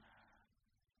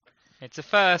 it's a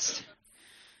first.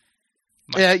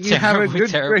 Yeah, you have a good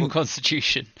terrible drink.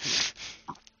 constitution.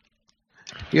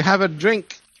 You have a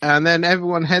drink, and then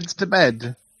everyone heads to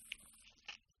bed.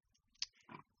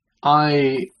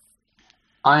 I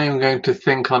am going to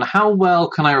think on how well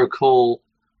can I recall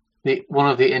one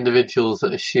of the individuals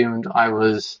that assumed I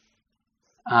was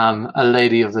a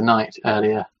lady of the night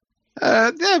earlier.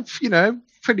 They're,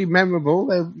 pretty memorable.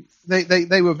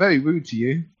 They were very rude to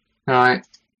you. All right.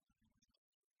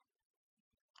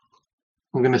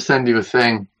 I'm going to send you a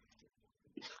thing.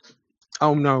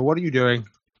 Oh no, what are you doing?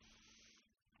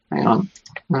 Hang on.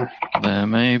 There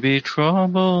may be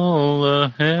trouble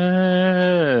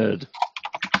ahead.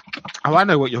 Oh, I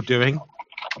know what you're doing.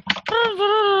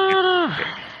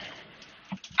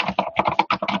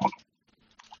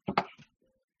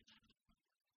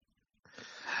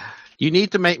 You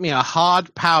need to make me a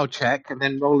hard power check and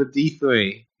then roll a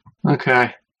d3.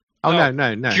 Okay. Oh,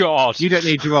 no. God. You don't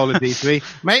need to roll a d3.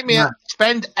 Make me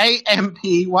spend 8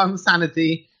 MP, 1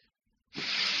 sanity,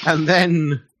 and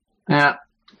then... Yeah.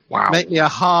 Wow. Make me a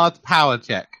hard power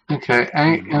check. Okay,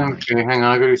 8 MP. Hang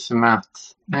on, I've got to do some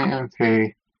maths. 8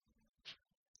 MP.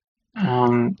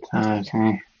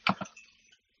 30.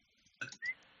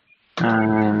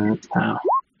 And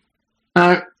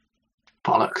no,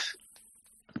 bollocks.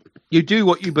 You do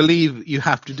what you believe you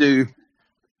have to do.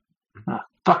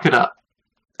 Fuck it up.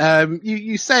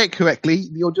 You say it correctly.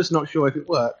 You're just not sure if it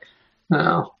worked.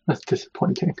 No, that's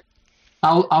disappointing.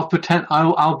 I'll pretend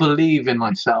I'll believe in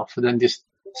myself and then just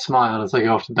smile as I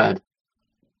go off to bed.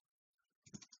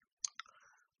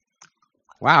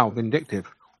 Wow, vindictive.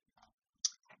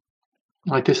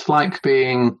 I dislike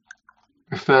being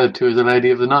referred to as a lady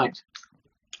of the night.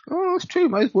 Oh, it's true.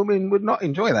 Most women would not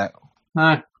enjoy that.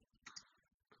 No.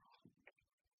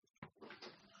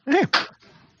 Yeah.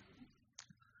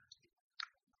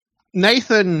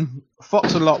 Nathan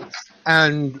Foxalops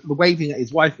and the waving at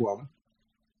his wife one.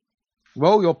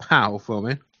 Roll your POW for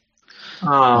me.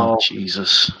 Oh,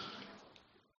 Jesus.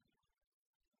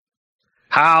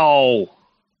 How?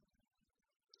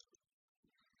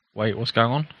 Wait, what's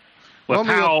going on? We're Roll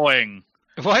me your- powing.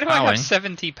 Why do I Powing? have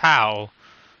 70 POW?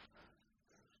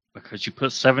 Because you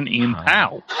put 70 in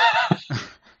Pow. POW.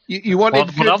 You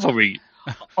wanted What other read?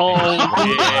 Oh,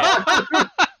 yeah.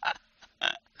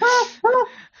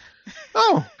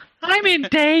 Oh, I'm in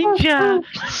danger.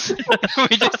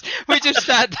 we just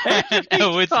sat there and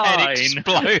Elwood's head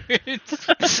Fine.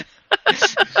 explodes.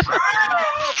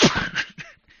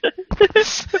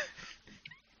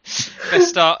 Let's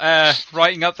start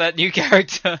writing up that new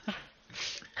character.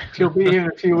 she'll be here in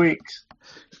a few weeks.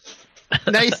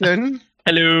 Nathan,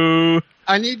 Hello.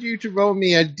 I need you to roll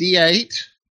me a D8.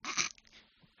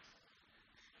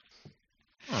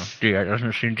 Oh, dear, that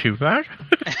doesn't seem too bad.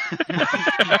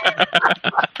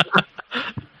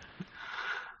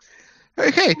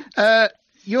 Okay,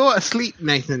 you're asleep,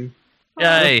 Nathan.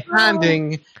 Yay.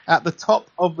 Standing at the top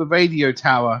of the radio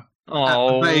tower at the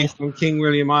Oh. base on King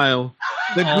William Isle.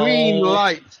 The green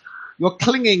light. You're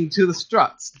clinging to the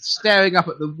struts, staring up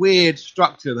at the weird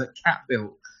structure that Cat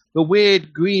built. The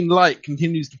weird green light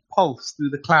continues to pulse through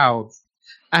the clouds.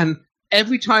 And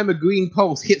every time a green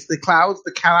pulse hits the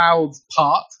clouds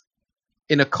part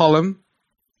in a column.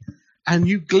 And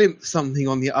you glimpse something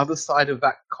on the other side of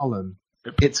that column.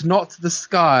 It's not the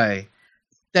sky.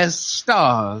 There's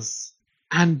stars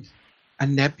and a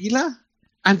nebula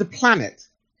and a planet.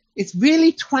 It's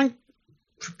really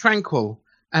tranquil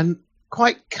and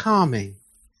quite calming.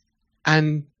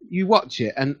 And you watch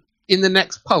it, and in the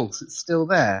next pulse, it's still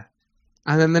there.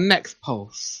 And then the next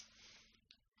pulse.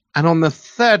 And on the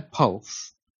third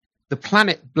pulse, the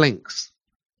planet blinks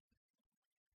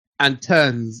and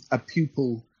turns a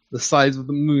pupil the size of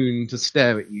the moon to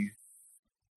stare at you.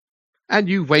 And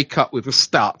you wake up with a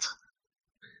start.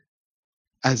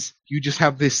 As you just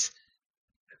have this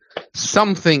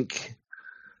something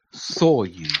saw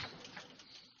you.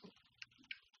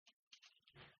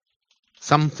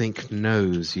 Something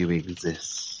knows you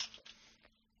exist.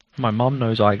 My mum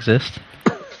knows I exist.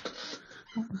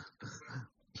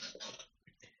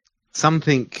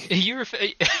 Something Are you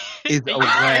is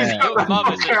aware. Your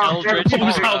mum is an eldritch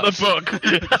Pulls horror. out the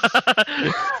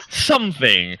book.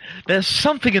 Something. There's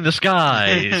something in the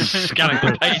skies. Scanning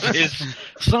the pages.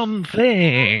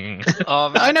 Something. Oh,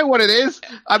 man. I know what it is.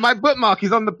 My bookmark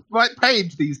is on the right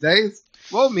page these days.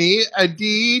 Roll me a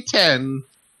D10.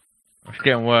 It's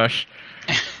getting worse.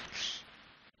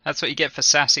 That's what you get for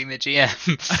sassing the GM.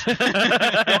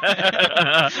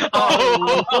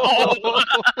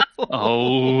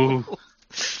 Oh.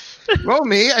 Roll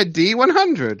me a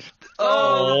D100.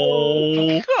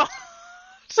 Oh. God.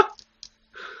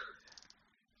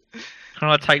 Can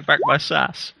I take back my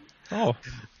sass? Oh.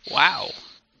 Wow.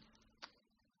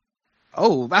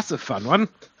 Oh, that's a fun one.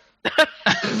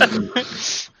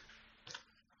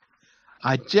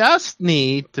 I just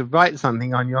need to write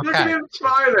something on your Look at cat. him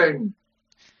smiling.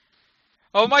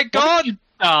 Oh my God!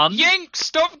 Done. Yink!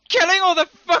 Stop killing all the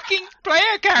fucking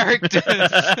player characters!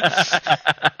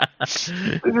 This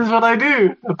is what I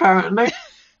do, apparently.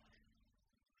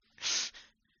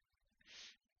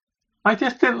 I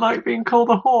just didn't like being called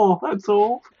a whore, that's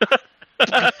all.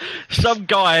 Some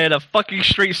guy in a fucking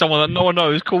street somewhere that no one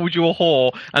knows called you a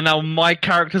whore, and now my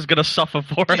character's gonna suffer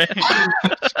for it.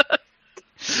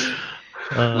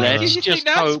 Let's Did you just think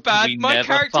that's hope bad? we My never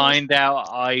character find out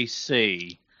I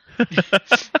see.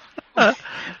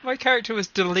 My character was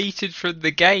deleted from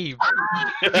the game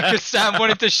because Sam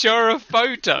wanted to show her a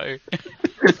photo.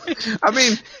 I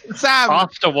mean, Sam,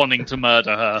 After wanting to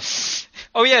murder her.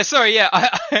 Oh yeah, sorry, yeah.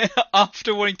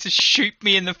 After wanting to shoot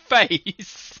me in the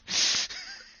face.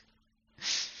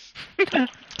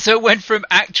 So it went from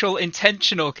actual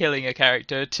intentional killing a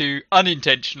character to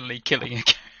unintentionally killing a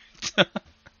character.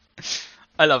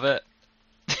 I love it.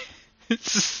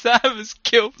 Sam has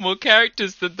killed more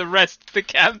characters than the rest of the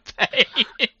campaign.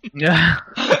 Yeah.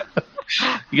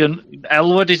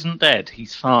 Elwood isn't dead.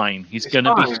 He's fine. He's going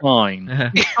to be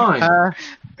fine. Fine.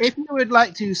 If you would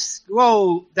like to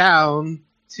scroll down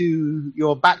to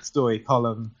your backstory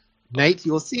column, Nate,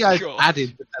 you'll see I've God.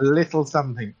 added a little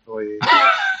something for you.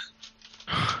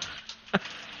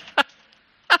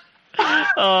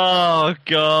 Oh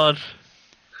God.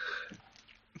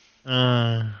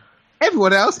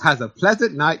 Everyone else has a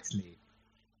pleasant night's sleep.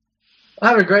 I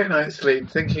have a great night's sleep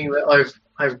thinking that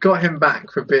I've got him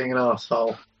back for being an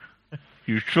arsehole.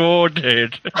 You sure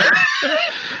did.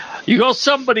 You got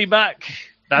somebody back.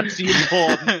 That's the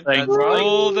important thing, That's right?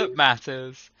 all that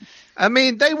matters. I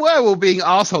mean, they were all being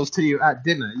assholes to you at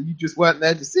dinner. You just weren't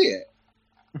there to see it.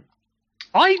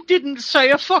 I didn't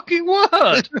say a fucking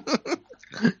word.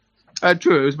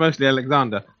 True, it was mostly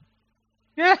Alexander.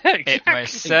 Yeah, It exactly.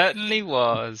 most certainly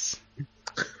was.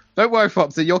 Don't worry,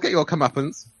 Foxy, you'll get your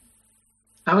comeuppance.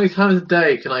 How many times a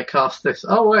day can I cast this?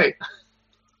 Oh, wait.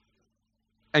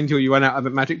 Until you run out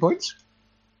of magic points.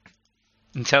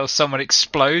 Until someone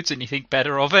explodes and you think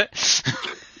better of it.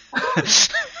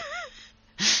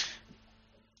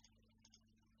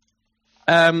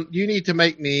 You need to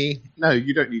make me... No,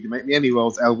 you don't need to make me any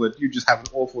rolls, Elwood. You just have an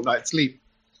awful night's sleep.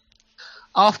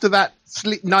 After that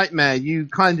sleep nightmare, you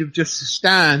kind of just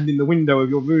stand in the window of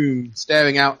your room,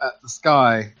 staring out at the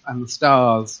sky and the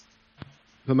stars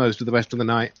for most of the rest of the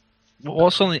night.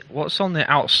 What's on the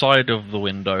outside of the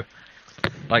window?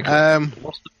 Like,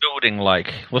 what's the building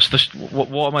like? What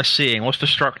am I seeing? What's the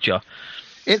structure?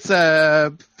 It's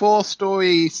a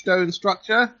 4-story stone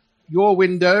structure. Your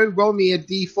window, roll me a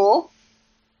d4.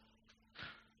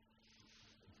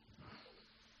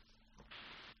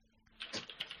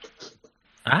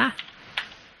 Ah,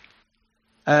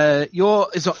 Your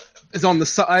is on the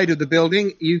side of the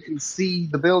building. You can see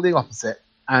the building opposite,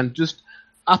 and just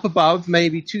up above,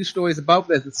 maybe 2 stories above,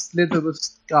 there's a slither of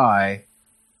sky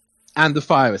and the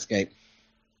fire escape.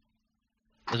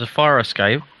 there's a fire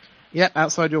escape. Yep,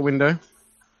 outside your window.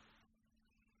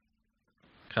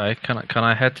 Okay, can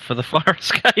I head for the fire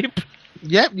escape?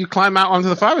 Yep, you climb out onto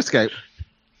the fire escape.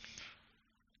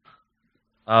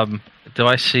 Do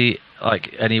I see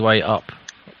like any way up?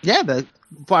 Yeah, the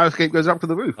fire escape goes up to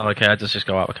the roof. Oh, okay, I just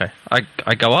go up. Okay,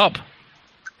 I go up.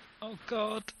 Oh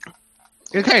God.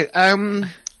 Okay,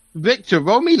 Victor,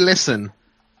 roll me listen.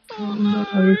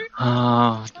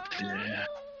 Oh, dear.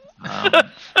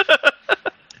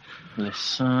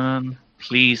 Listen.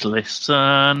 Please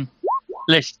listen.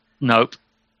 Nope.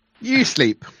 You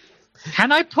sleep.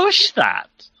 Can I push that?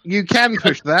 You can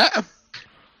push that.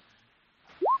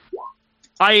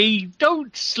 I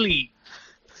don't sleep.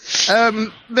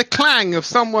 The clang of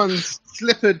someone's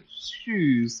slippered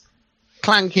shoes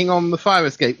clanking on the fire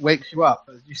escape wakes you up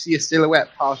as you see a silhouette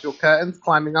past your curtains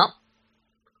climbing up.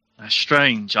 That's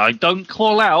strange. I don't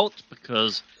call out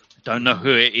because I don't know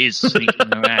who it is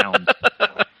sneaking around.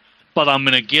 But I'm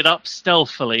going to get up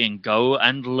stealthily and go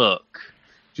and look.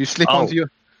 Do you slip Oh. onto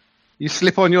you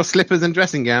slip on your slippers and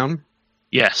dressing gown?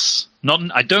 Yes.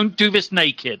 I don't do this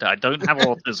naked. I don't have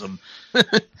autism.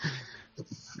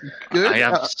 Good. I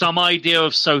have some idea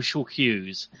of social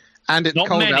cues. And it's Not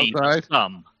cold many, outside. but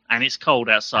some. And it's cold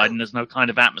outside and there's no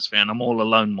kind of atmosphere and I'm all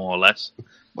alone more or less.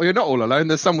 Well, you're not all alone.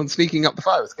 There's someone sneaking up the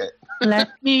fire escape. Let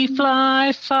me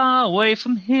fly far away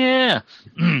from here.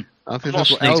 I think Not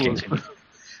that's what sneaking. Elwood-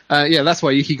 yeah, that's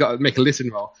why you got to make a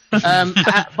listen roll.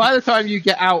 By the time you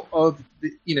get out of,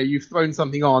 you've thrown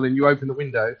something on and you open the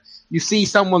window, you see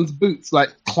someone's boots like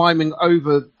climbing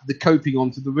over the coping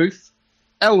onto the roof.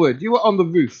 Elwood, you were on the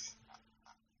roof.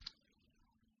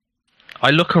 I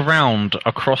look around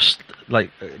across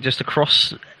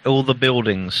all the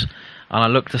buildings, and I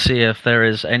look to see if there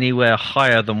is anywhere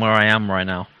higher than where I am right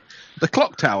now. The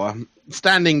clock tower,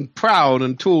 standing proud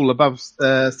and tall above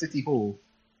City Hall.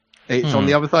 It's on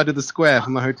the other side of the square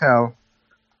from the hotel.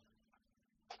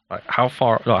 Like, how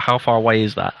far away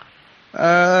is that?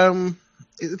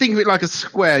 Think of it like a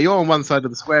square. You're on one side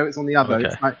of the square, it's on the other. Okay.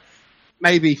 It's like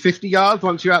maybe 50 yards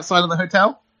once you're outside of the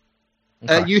hotel.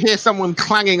 Okay. You hear someone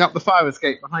clanging up the fire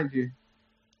escape behind you.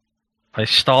 I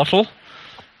startle.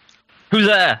 Who's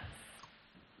there?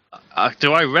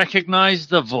 Do I recognize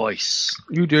the voice?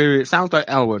 You do. It sounds like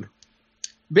Elwood.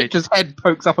 Victor's head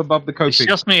pokes up above the It's coping.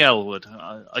 just me, Elwood.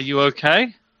 Are you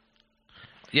okay?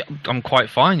 Yeah, I'm quite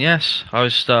fine. Yes, I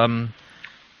was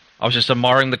just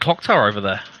admiring the clock tower over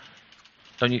there.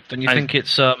 Don't you think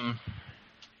it's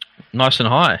nice and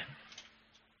high?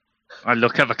 I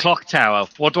look at the clock tower.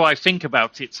 What do I think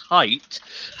about its height?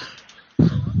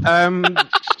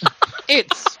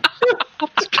 It's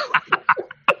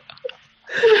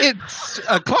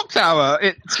a clock tower.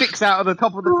 It sticks out of the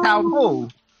top of the town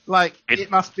hall. Like,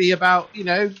 it must be about,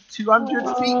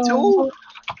 200 feet tall.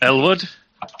 Elwood,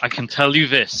 I can tell you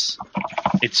this.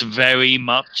 It's very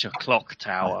much a clock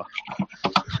tower.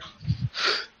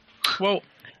 Well,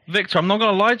 Victor, I'm not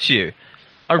going to lie to you.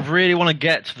 I really want to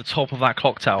get to the top of that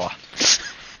clock tower.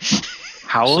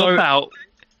 How about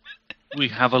we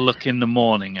have a look in the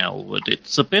morning, Elwood?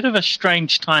 It's a bit of a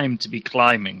strange time to be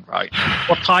climbing, right?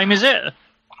 What time is it?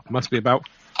 Must be about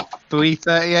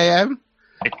 3:30 a.m.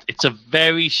 It's a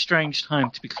very strange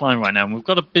time to be climbing right now, and we've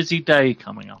got a busy day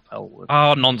coming up, Elwood.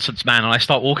 Oh, nonsense, man. And I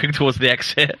start walking towards the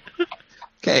exit.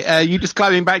 Okay, you just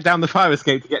climbing back down the fire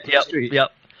escape to get to the street?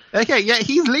 Yep. Okay, yeah,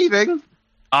 he's leaving.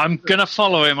 I'm going to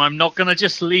follow him. I'm not going to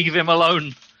just leave him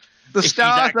alone. The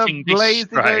stars are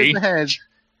blazing overhead.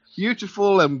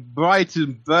 Beautiful and bright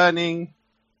and burning.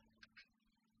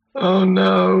 Oh,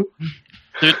 no.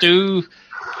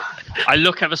 I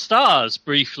look at the stars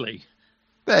briefly.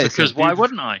 Because why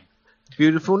wouldn't I?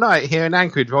 Beautiful night here in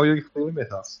Anchorage while you're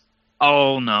with us.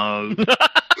 Oh, no.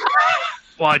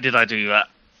 Why did I do that?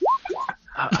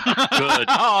 Good.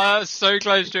 Oh, that's so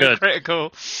close to a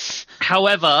critical.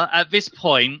 However, at this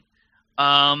point,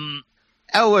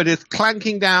 Elwood is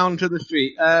clanking down to the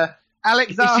street.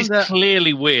 Alexander, this is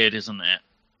clearly weird, isn't it?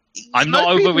 I'm not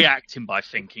overreacting by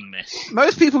thinking this.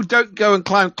 Most people don't go and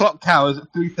climb clock towers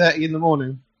at 3:30 in the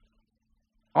morning.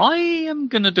 I am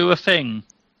going to do a thing.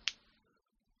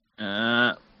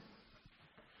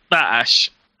 Bash.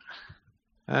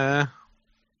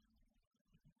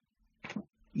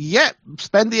 Yep,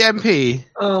 spend the MP.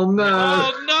 Oh, no.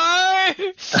 Oh,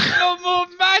 no! No more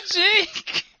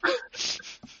magic!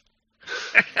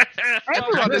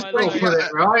 Everyone is Go for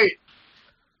it, right?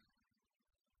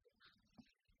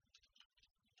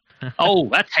 Oh,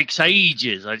 that takes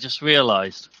ages. I just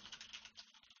realised.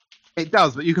 It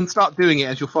does, but you can start doing it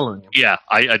as you're following him. Yeah,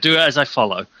 I do it as I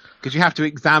follow. Because you have to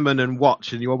examine and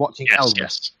watch, and you are watching Elwood.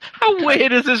 Yes. How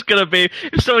weird is this going to be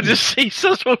if someone just sees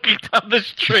us walking down the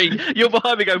street, you're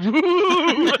behind me going,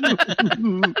 woo!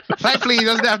 Thankfully, he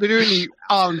doesn't have to do any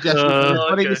arm gestures,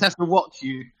 but he okay. just has to watch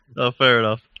you. Oh, fair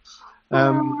enough.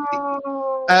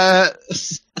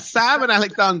 Sam and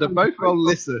Alexander both roll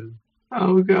listen.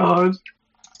 Oh, God.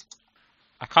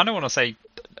 I kind of want to say,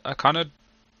 I kind of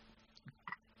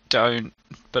don't,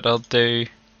 but I'll do.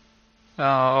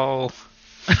 Oh.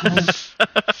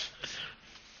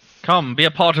 Come, be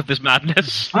a part of this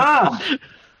madness. Ah!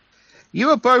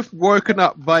 You are both woken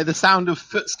up by the sound of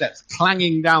footsteps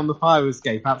clanging down the fire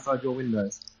escape outside your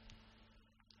windows.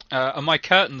 Are my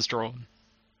curtains drawn?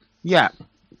 Yeah.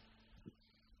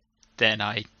 Then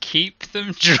I keep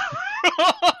them drawn.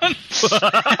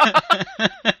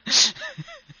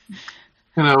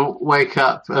 Gonna wake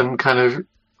up and kind of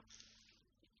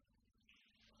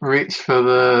reach for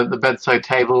the bedside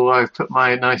table where I've put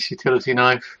my nice utility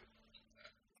knife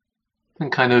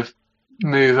and kind of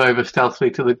move over stealthily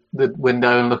to the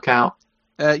window and look out.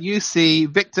 You see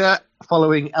Victor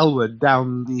following Elwood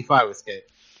down the fire escape.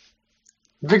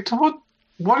 Victor, what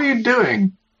are you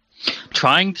doing?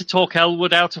 Trying to talk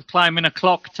Elwood out of climbing a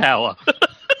clock tower.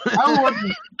 Elwood,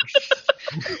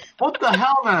 what the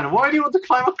hell, man? Why do you want to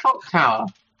climb a clock tower?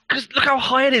 Because look how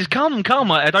high it is. Come.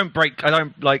 I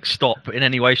don't stop in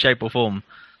any way, shape, or form.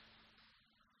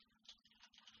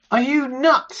 Are you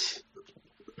nuts?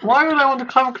 Why would I want to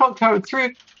climb a clock tower at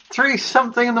three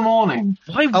something in the morning?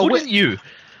 Why wouldn't you?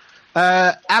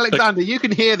 Alexander, you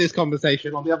can hear this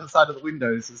conversation on the other side of the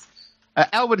windows.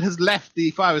 Elwood has left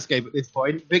the fire escape at this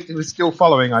point. Victor is still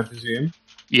following, I presume.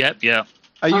 Yep.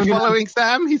 Are you following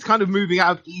Sam? He's kind of moving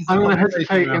out of easy. I'm going to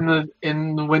hesitate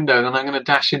in the window, and then I'm going to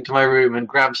dash into my room and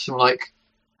grab some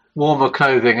warmer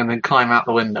clothing, and then climb out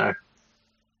the window.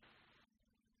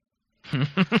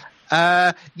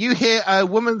 You hear a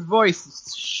woman's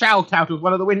voice shout out of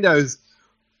one of the windows.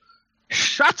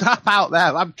 Shut up out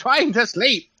there! I'm trying to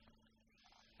sleep.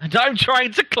 And I'm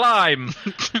trying to climb.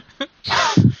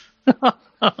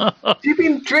 Have you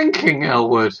been drinking,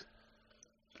 Elwood?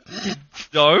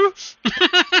 No.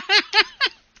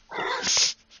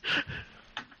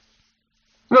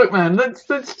 Look, man, let's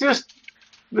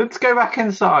go back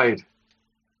inside.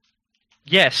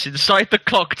 Yes, inside the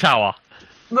clock tower.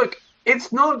 Look,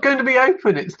 it's not going to be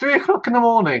open. It's 3:00 in the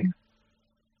morning.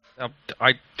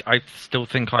 I still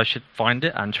think I should find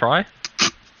it and try.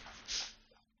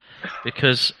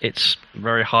 Because it's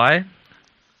very high.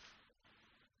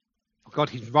 Oh God,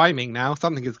 he's rhyming now.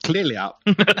 Something is clearly up.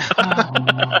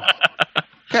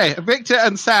 Okay, Victor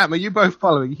and Sam, are you both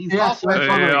following? He's Yes, halfway I'm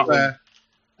following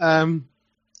there.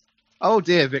 Oh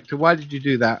dear, Victor, why did you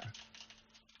do that?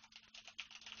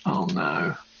 Oh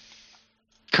no.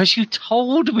 Because you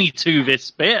told me to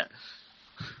this bit.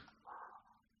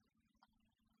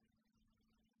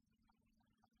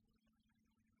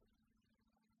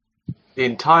 The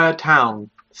entire town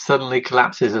suddenly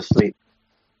collapses asleep.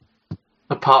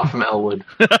 Apart from Elwood.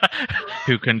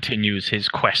 Who continues his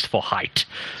quest for height.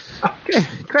 Okay,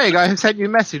 Craig, I have sent you a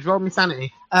message. Roll me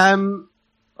sanity. Shit.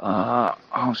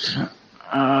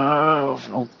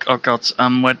 Oh God.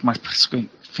 Where'd my screen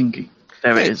thingy?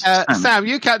 There it is. Sam,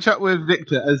 you catch up with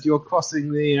Victor as you're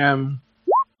crossing the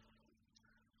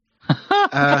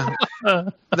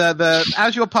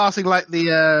as you're passing like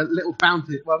the little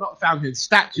fountain, well, not fountain,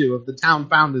 statue of the town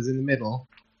founders in the middle.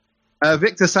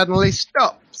 Victor suddenly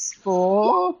stops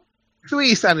for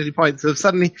 3 sanity points.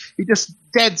 Suddenly he just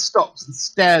dead stops and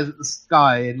stares at the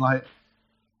sky in like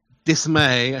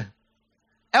dismay.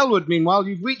 Elwood, meanwhile,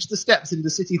 you've reached the steps into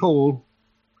City Hall.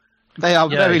 They are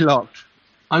very locked.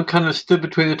 I'm kind of stood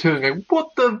between the two and going,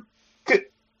 what the...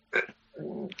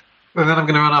 And then I'm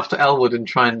going to run after Elwood and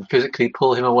try and physically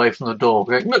pull him away from the door.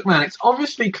 Going, look, man, it's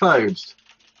obviously closed.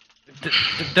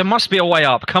 There must be a way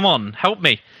up. Come on, help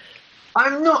me.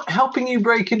 I'm not helping you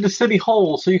break into City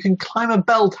Hall so you can climb a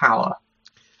bell tower.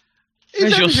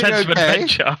 There's your everything sense of okay?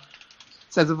 adventure.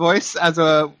 Says a voice as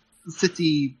a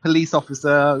city police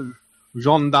officer,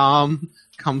 gendarme,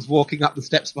 comes walking up the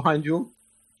steps behind you.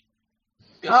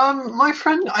 My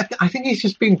friend, I think he's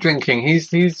just been drinking.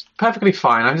 He's perfectly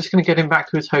fine. I'm just going to get him back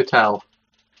to his hotel.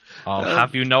 I'll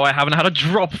have you know I haven't had a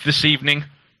drop this evening.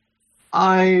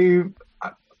 Pay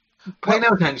no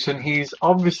attention. He's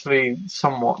obviously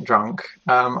somewhat drunk.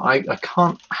 I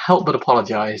can't help but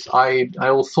apologise. I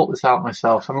will sort this out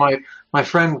myself. And my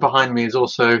friend behind me is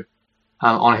also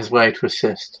on his way to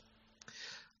assist.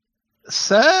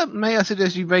 Sir, may I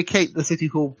suggest you vacate the City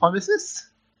Hall premises?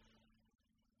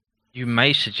 You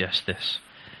may suggest this.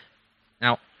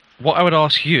 Now, what I would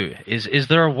ask you is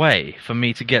there a way for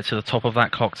me to get to the top of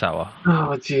that clock tower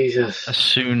Oh, Jesus. as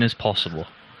soon as possible?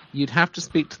 You'd have to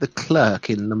speak to the clerk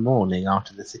in the morning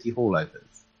after the City Hall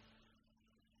opens.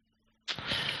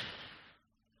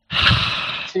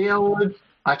 See, Elwood,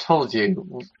 I told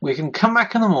you, we can come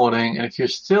back in the morning, and if you're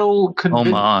still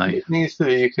convinced my. it needs to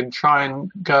be, you can try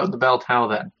and go up the bell tower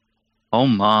then. Oh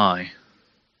my.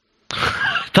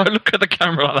 Don't look at the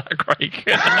camera like that, Craig.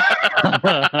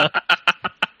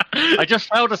 I just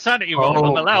failed a sanity roll.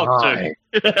 I'm allowed to.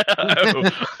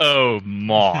 Oh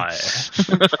my.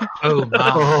 Oh my.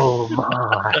 Oh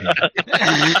my.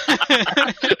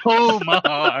 Oh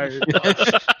my.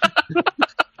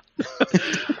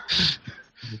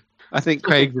 I think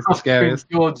Craig is the scariest.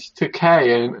 George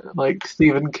Takei and like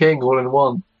Stephen King all in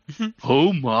one.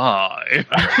 Oh my.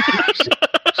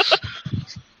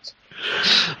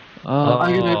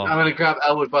 I'm gonna grab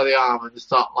Elwood by the arm and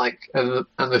start and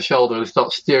the shoulder and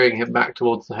start steering him back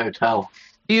towards the hotel.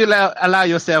 Do you allow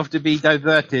yourself to be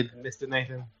diverted, Mr.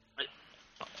 Nathan?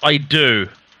 I do.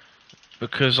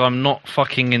 Because I'm not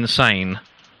fucking insane.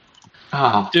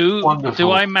 Do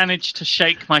Wonderful. I manage to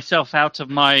shake myself out of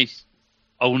my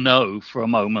oh no for a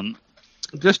moment?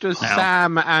 Just as Now.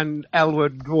 Sam and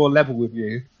Elwood draw level with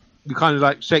you, you kind of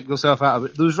like shake yourself out of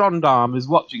it. The gendarme is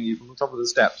watching you from the top of the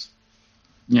steps.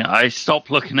 Yeah, I stop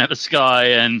looking at the sky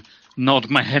and nod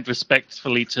my head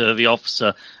respectfully to the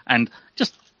officer and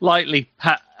just lightly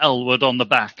pat Elwood on the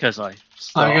back as I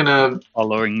start I'm gonna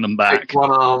following them back. take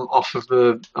one arm off of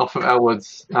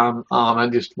Elwood's arm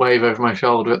and just wave over my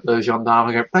shoulder at the gendarme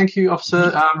and go, "Thank you,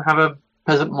 officer. Have a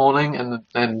pleasant morning," and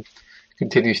then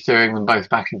continue steering them both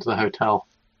back into the hotel.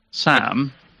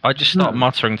 Sam, I just start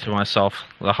muttering to myself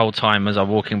the whole time as I'm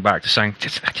walking back, just saying,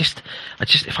 I just,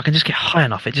 if I can just get high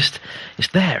enough, it's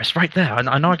there, it's right there.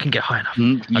 I know I can get high enough. I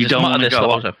you just don't mutter want to this the go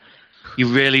whole up. time. You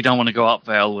really don't want to go up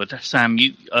there, Elwood. Sam,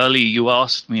 earlier you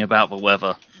asked me about the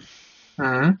weather.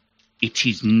 Mm-hmm. It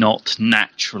is not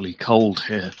naturally cold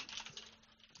here.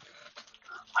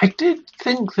 I did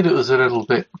think that it was a little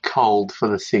bit cold for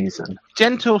the season.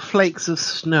 Gentle flakes of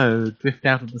snow drift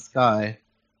out of the sky.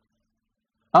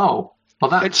 Oh,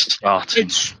 well, that's Starting.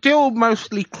 It's still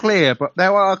mostly clear, but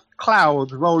there are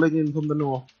clouds rolling in from the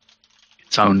north.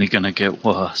 It's only going to get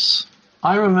worse.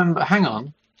 I remember. Hang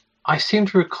on, I seem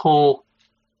to recall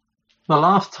the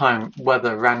last time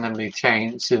weather randomly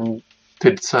changed and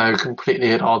did so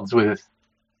completely at odds with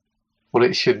what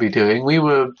it should be doing. We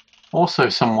were also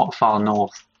somewhat far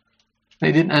north.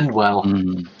 It didn't end well.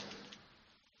 No.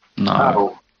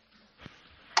 Oh.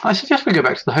 I suggest we go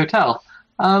back to the hotel.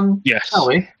 Yes. Shall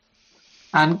we?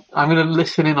 And I'm going to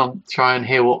listen in on try and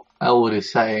hear what Elwood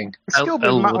is saying. Still been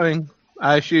Elwood. muttering,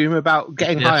 I assume, about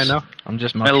getting high Yes, enough. I'm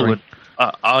just muttering. Elwood,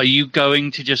 are you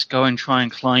going to just go and try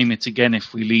and climb it again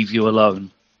if we leave you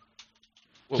alone?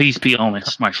 Please be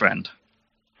honest, my friend.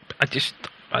 I just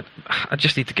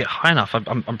need to get high enough.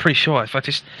 I'm pretty sure if I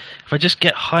just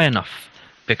get high enough,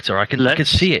 Victor, I can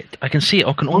see it. I can see it.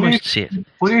 I can almost see it.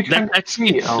 What are you trying to Let's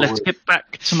see, Elwood? get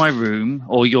back to my room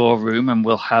or your room, and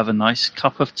we'll have a nice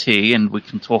cup of tea, and we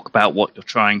can talk about what you're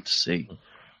trying to see.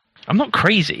 I'm not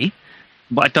crazy.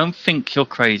 But I don't think you're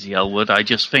crazy, Elwood. I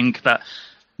just think that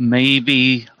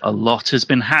maybe a lot has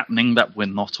been happening that we're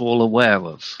not all aware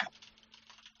of.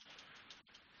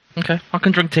 Okay, I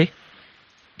can drink tea.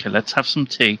 Okay, let's have some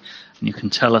tea, and you can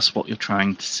tell us what you're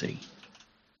trying to see.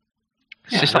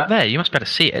 It's just up there. You must be able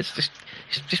to see it. It's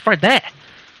just right there.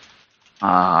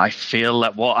 I feel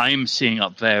that what I'm seeing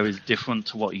up there is different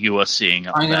to what you are seeing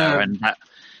up I know. there, and that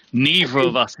neither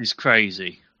of us is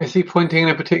crazy. Is he pointing in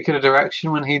a particular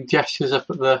direction when he gestures up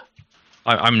at the...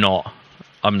 I'm not.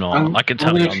 I can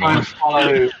tell I'm you gonna I'm try and not.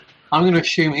 follow... I'm going to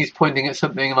assume he's pointing at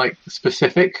something like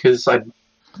specific, because I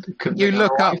couldn't... You think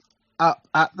look otherwise. up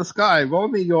at the sky. Roll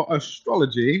me your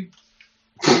astrology,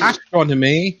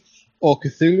 astronomy, or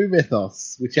Cthulhu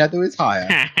mythos, whichever is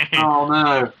higher. Oh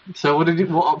no! So what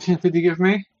options did you give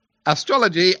me?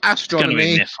 Astrology, It's going to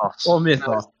be astronomy, mythos. or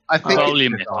mythos. I think it's Probably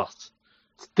mythos. mythos.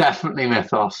 It's definitely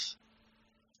mythos.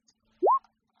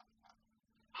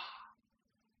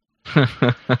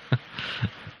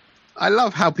 I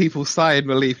love how people sigh in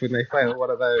relief when they fail one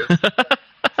of those.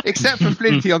 Except for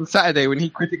Flinty on Saturday when he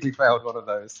critically failed one of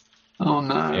those. Oh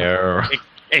no! Yeah.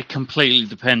 It completely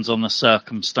depends on the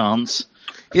circumstance.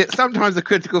 Yet sometimes a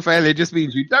critical failure just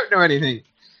means you don't know anything.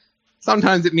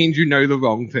 Sometimes it means you know the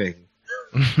wrong thing.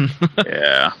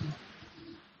 Yeah.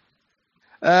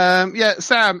 Yeah,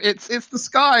 Sam, it's the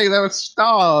sky. There are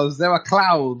stars. There are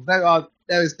clouds.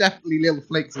 There is definitely little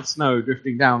flakes of snow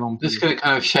drifting down onto Just you. going to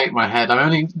kind of shake my head. The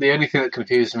only thing that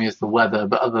confuses me is the weather,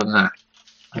 but other than that,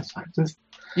 it's like just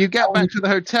You get back to the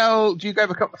hotel. Do you go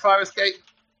back up the fire escape?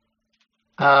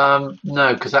 no,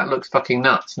 because that looks fucking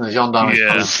nuts, and the gendarme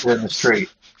Yeah. is in the street.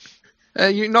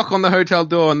 You knock on the hotel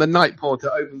door, and the night porter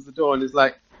opens the door and is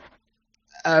like,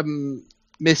 Mr.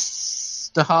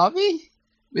 Harvey?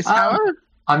 Miss Howard?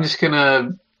 I'm just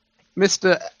gonna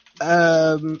Mr.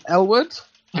 Elwood?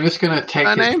 take Her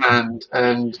his name? hand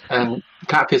and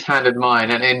tap his hand in mine,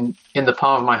 and in the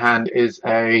palm of my hand is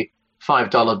a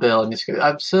 $5 bill. And just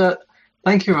go, sir,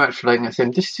 thank you very much for letting us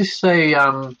in. Just say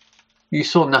you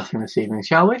saw nothing this evening,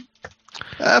 shall we?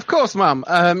 Of course, Mum.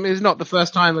 It's not the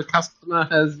first time a customer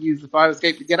has used the fire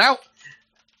escape to get out.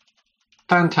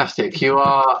 Fantastic. You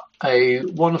are a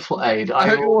wonderful aid. I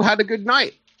hope you all had a good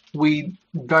night. We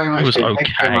very much It was did. Thank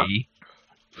you very much.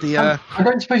 okay. I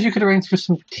don't suppose you could arrange for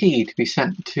some tea to be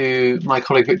sent to my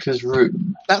colleague Victor's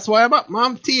room. That's why I'm up,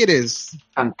 Mum. Tea it is.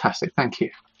 Fantastic. Thank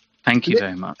you. Thank you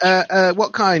very much.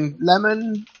 What kind?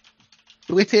 Lemon?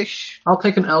 British? I'll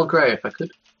take an Earl Grey if I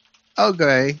could. Earl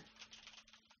Grey.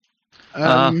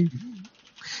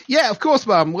 Yeah, of course,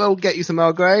 Mum. We'll get you some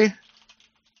Earl Grey.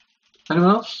 Anyone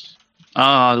else?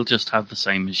 I'll just have the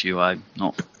same as you. I'm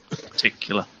not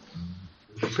particular.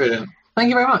 Brilliant. Thank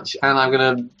you very much. And I'm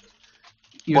going to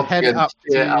You head up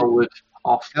steer to Elwood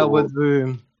off. Elwood's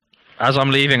room. As I'm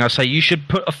leaving, I say you should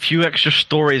put a few extra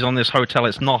stories on this hotel.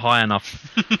 It's not high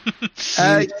enough.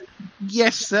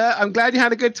 Yes, sir. I'm glad you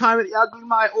had a good time at the Ugly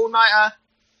Night all-nighter.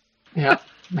 Yeah,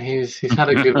 he's had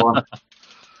a good one.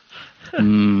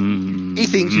 He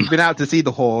thinks you've been out to see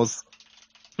the whores.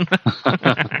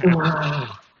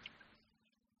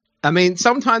 I mean,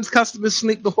 sometimes customers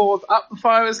sneak the whores up the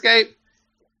fire escape.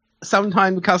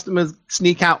 Sometimes customers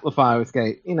sneak out the fire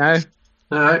escape, you know.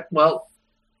 All right, well,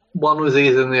 one was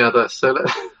easier than the other, so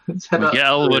let's head up. Get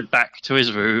Elwood back to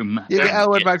his room. You get and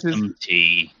Elwood back to his- some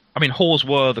tea. I mean, whores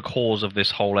were the cause of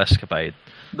this whole escapade.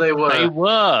 They were. They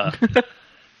were.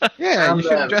 Yeah, And, you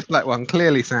should have dressed like one,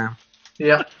 clearly, Sam.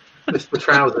 Yeah, it's the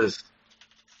trousers.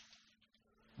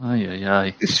 Ay, ay,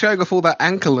 ay. It's showing off all that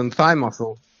ankle and thigh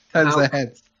muscle. Turns How- their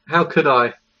heads. How could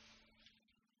I?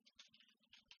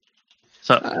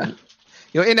 So,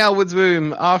 You're in Elwood's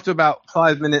room. After about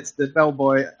 5 minutes, the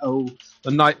bellboy,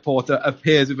 the night porter,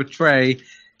 appears with a tray.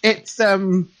 It's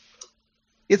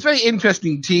very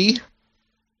interesting tea.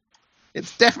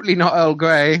 It's definitely not Earl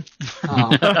Grey. Oh,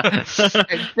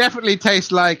 It definitely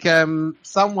tastes like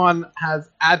someone has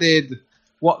added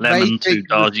what lemon they to think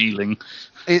Darjeeling.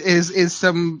 is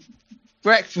some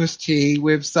breakfast tea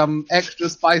with some extra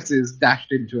spices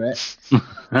dashed into it.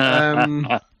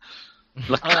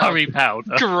 The curry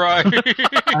powder. Gross.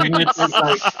 I'm gonna take,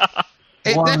 like,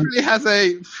 It One- definitely has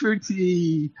a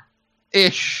fruity-ish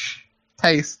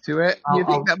taste to it. You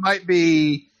think that might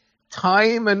be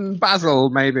thyme and basil,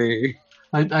 maybe?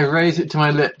 I raise it to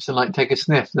my lips and like take a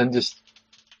sniff, then just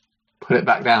put it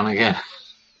back down again.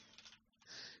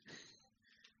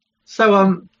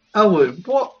 So, Elwood,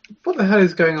 what the hell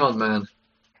is going on, man?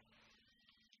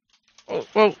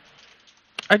 Well,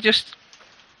 I just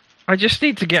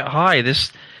need to get high.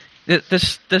 There's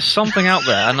something out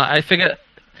there, and I figure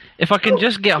if I can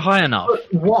just get high enough,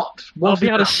 What? I'll be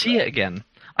able to is see it again.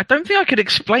 I don't think I could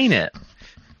explain it.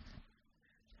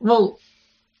 Well,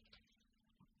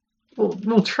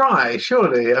 we'll try,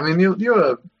 surely. I mean,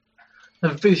 you're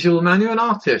a visual man, you're an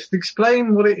artist.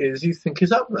 Explain what it is you think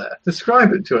is up there.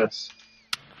 Describe it to us.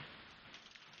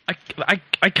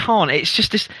 I can't. It's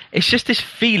just this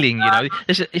feeling, you know.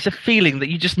 It's a feeling that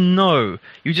you just know.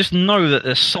 You just know that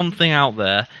there's something out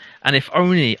there, and if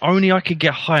only I could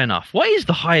get high enough. What is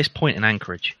the highest point in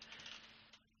Anchorage?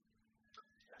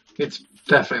 It's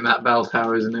definitely that bell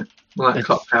tower, isn't it? Like the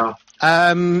clock tower.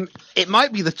 It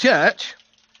might be the church.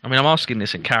 I mean, I'm asking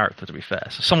this in character, to be fair.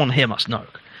 So someone here must know.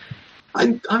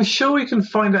 I'm sure we can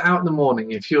find it out in the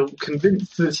morning if you're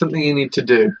convinced that it's something you need to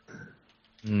do.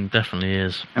 Definitely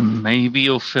is. And maybe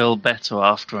you'll feel better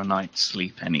after a night's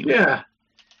sleep anyway. Yeah.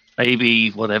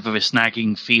 Maybe whatever this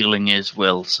nagging feeling is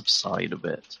will subside a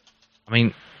bit. I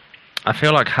mean, I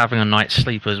feel like having a night's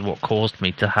sleep is what caused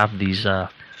me to have these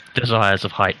desires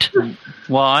of height.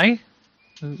 Why?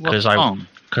 Because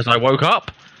I woke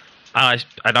up and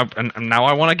and now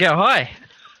I want to get high.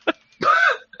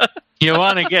 You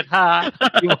want to get high?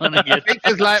 You want to get?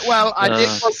 Victor's like, well, I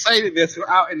didn't want to say this. We're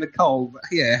out in the cold, but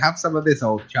here, have some of this,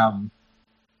 old chum.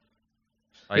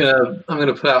 I'm going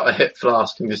to put out a hip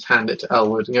flask and just hand it to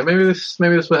Elwood and go, maybe this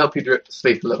will help you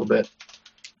sleep a little bit.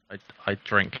 I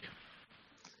drink.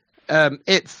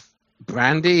 It's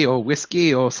brandy or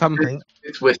whiskey or something.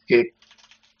 It's whiskey.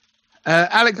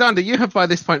 Alexander, you have by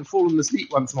this point fallen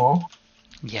asleep once more.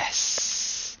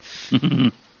 Yes.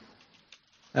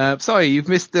 Sorry, you've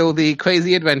missed all the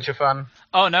crazy adventure fun.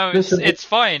 Oh no, it's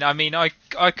fine. I mean, I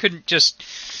couldn't just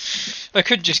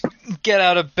get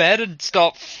out of bed and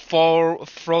start and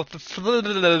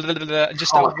just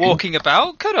start walking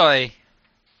about, could I?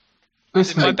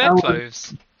 Listen, In my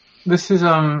bedclothes. This is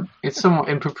it's somewhat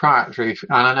improprietary,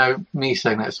 and I know me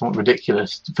saying that is somewhat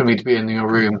ridiculous for me to be in your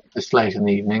room this late in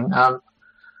the evening. I'm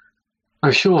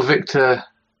sure Victor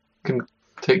can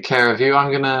take care of you.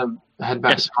 I'm gonna head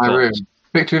back to my room.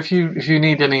 Victor, if you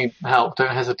need any help,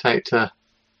 don't hesitate to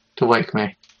wake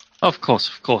me. Of course.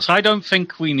 I don't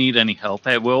think we need any help.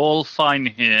 We're all fine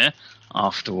here,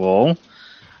 after all.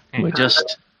 We're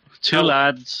just two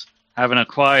lads having a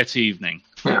quiet evening.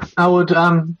 Yeah, I would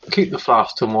keep the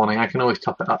flask till morning. I can always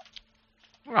top it up.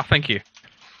 Oh, thank you.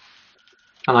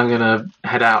 And I'm going to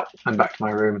head out and back to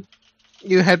my room.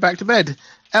 You head back to bed.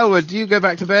 Elwood, do you go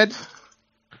back to bed?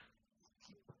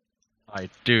 I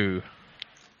do.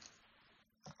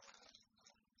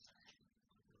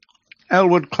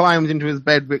 Elwood climbs into his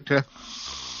bed, Victor.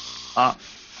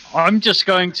 I'm just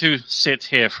going to sit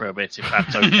here for a bit, if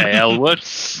that's okay, Elwood.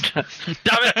 Damn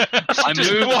it! I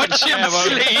move watch him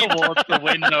sleep. towards the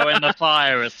window in the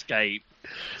fire escape.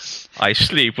 I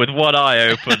sleep with one eye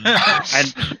open.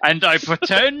 and I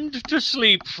pretend to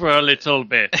sleep for a little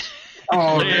bit.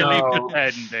 Clearly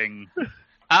pretending.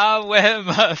 I wear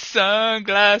my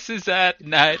sunglasses at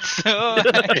night so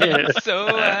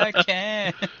I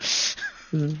can.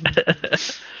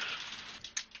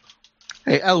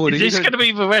 Hey, Elwood, Is this going to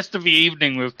be the rest of the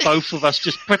evening with both of us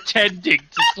just pretending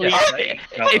to sleep?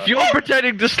 If you're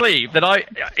pretending to sleep, then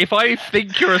if I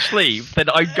think you're asleep, then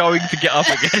I'm going to get up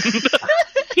again.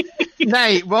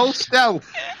 Nate, roll stealth.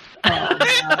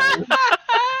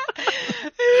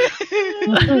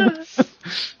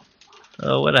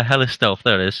 Oh, where the hell is stealth?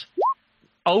 There it is.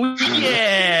 Oh,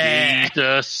 yeah!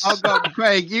 Jesus. Oh, God,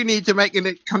 Craig, you need to make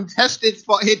a contested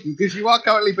spot hidden because you are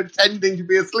currently pretending to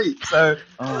be asleep. So,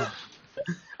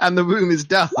 and the room is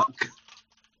dark.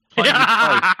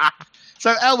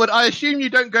 So, Elwood, I assume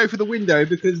you don't go for the window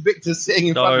because Victor's sitting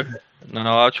in front of it. No,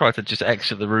 I'll try to just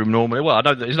exit the room normally. Well, I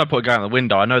know there's no point going out the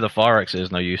window. I know the fire exit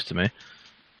is no use to me.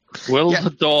 Will the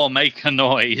door make a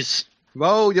noise?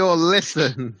 Roll your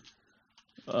listen.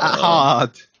 At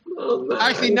hard. Oh, no.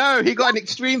 Actually, no, he got an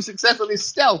extreme success on his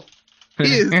stealth.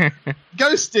 He is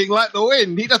ghosting like the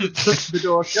wind. He doesn't push the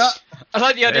door shut. I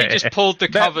like the idea he just pulled the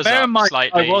covers Bear up in mind,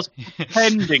 slightly. I was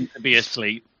pretending to be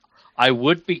asleep. I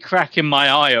would be cracking my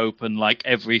eye open like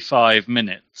every 5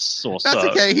 minutes or so. That's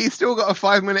okay. He's still got a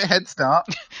 5-minute head start.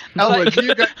 Elwood,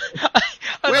 you go.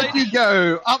 Where do you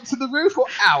go? Up to the roof or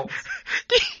out?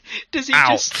 Does he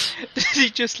Out.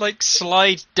 just like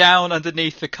slide down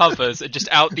underneath the covers and just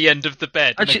out the end of the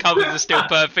bed, and the covers are still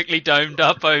perfectly domed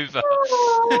up over?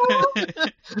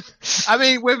 I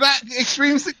mean, with that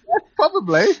extreme success,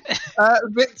 probably.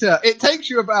 Victor, it takes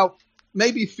you about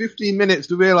maybe 15 minutes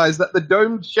to realise that the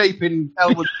domed shape in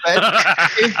Elwood's bed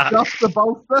is just the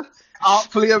bolster,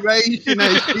 artfully arranged in a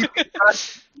sleeping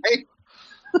bag.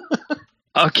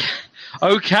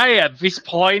 Okay, at this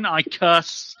point I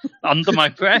curse under my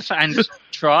breath and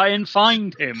try and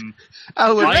find him.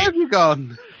 Elwood, where have you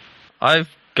gone? I've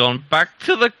gone back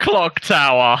to the clock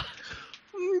tower.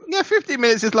 Yeah, 15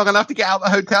 minutes is long enough to get out of the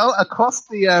hotel, across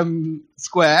the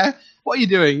square. What are you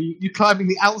doing? You climbing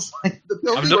the outside of the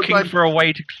building? I'm looking for a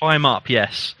way to climb up,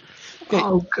 yes. Okay.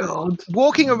 Oh, God.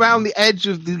 Walking around the edge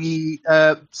of the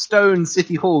stone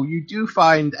city hall, you do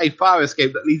find a fire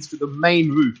escape that leads to the main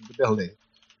roof of the building.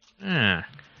 Yeah.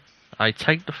 I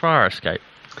take the fire escape.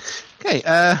 Okay,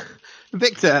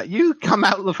 Victor, you come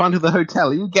out the front of the hotel.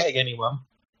 Are you getting anyone?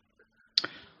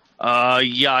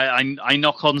 Yeah, I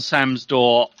knock on Sam's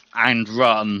door and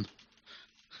run.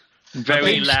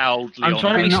 Very loudly. I'm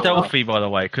trying to be not- stealthy, by the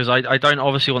way, because I don't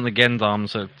obviously want the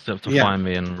gendarmes to Yeah. find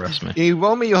me and arrest me. You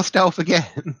roll me your stealth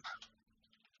again.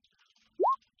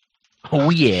 Oh,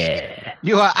 yeah.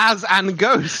 You are as an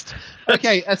ghost.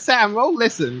 Okay, Sam, roll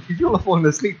listen, because you'll have fallen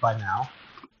asleep by now.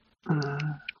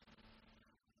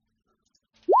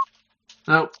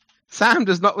 Nope. Sam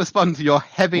does not respond to your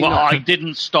heavy Well, knock. I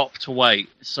didn't stop to wait,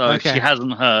 so Okay. she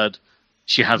hasn't heard.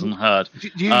 She hasn't heard. Do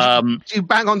you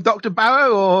bang on Dr.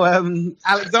 Barrow or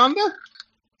Alexander?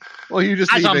 Or are you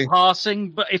just As leaving? I'm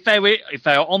passing, but if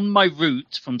they're on my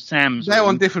route from Sam's They're room,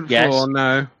 on different yes. floor,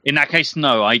 no. In that case,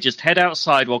 no. I just head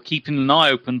outside while keeping an eye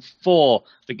open for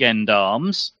the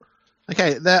gendarmes.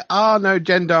 Okay, there are no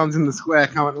gendarmes in the square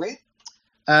currently.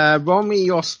 Roll me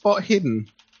your spot hidden.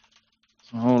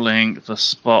 Rolling the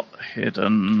spot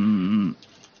hidden.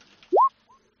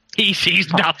 He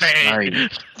sees nothing.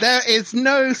 Right. There is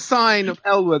no sign of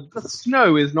Elwood. The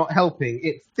snow is not helping.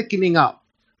 It's thickening up,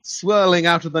 swirling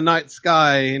out of the night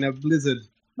sky in a blizzard.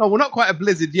 No, well, not quite a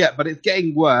blizzard yet, but it's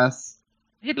getting worse.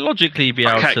 He'd logically be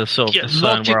able Okay, to sort of yeah, discern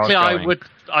where logically, I was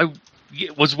going.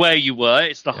 it was where you were.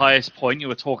 It's the highest point. You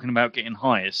were talking about getting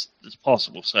highest as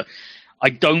possible. So I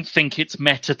don't think it's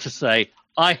meta to say,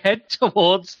 I head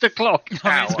towards the clock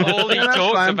tower. That's all he Yeah, that's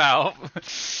talks fine. about.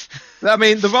 I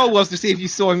mean, the roll was to see if you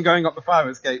saw him going up the fire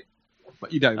escape,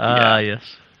 but you don't. Yes.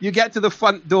 You get to the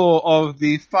front door of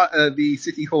the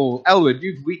city hall. Elwood,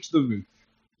 you've reached the roof.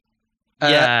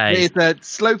 Yay. It's a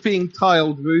sloping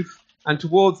tiled roof, and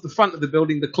towards the front of the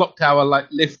building, the clock tower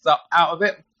lifts up out of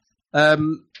it.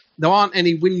 There aren't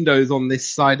any windows on this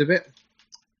side of it,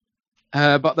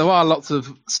 but there are lots of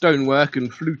stonework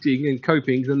and fluting and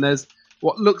copings, and there's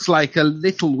what looks like a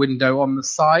little window on the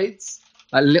sides,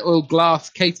 like little glass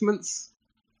casements.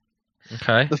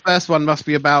 Okay. The first one must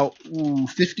be about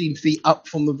 15 feet up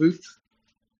from the roof.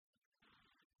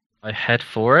 I head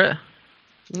for it.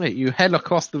 Right, you head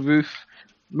across the roof.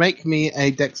 Make me a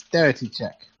dexterity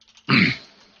check.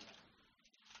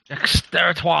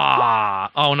 Dexteritoire.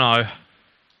 Oh no.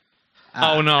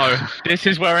 Oh no. This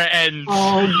is where it ends.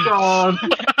 Oh, God.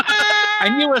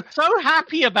 And you were so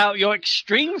happy about your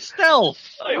extreme stealth.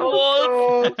 I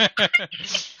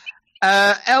was.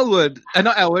 Elwood,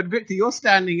 not Elwood, Victor, you're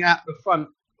standing at the front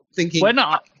thinking... When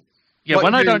I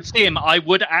What you- don't see him, I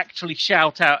would actually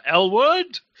shout out,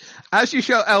 Elwood! As you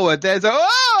shout Elwood, there's and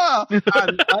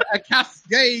a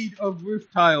cascade of roof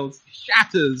tiles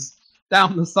shatters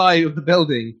down the side of the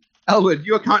building. Elwood,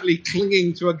 you're currently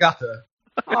clinging to a gutter.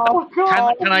 Oh,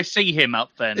 God. Can I see him up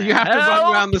there now? You have to run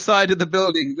Help! around the side of the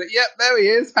building. But yep, there he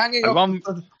is, hanging I off. run-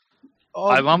 Oh,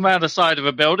 I run round the side of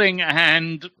a building,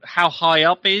 and how high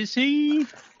up is he?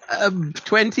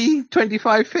 20,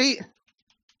 25 feet.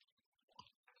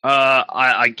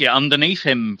 I get underneath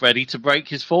him, ready to break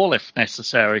his fall if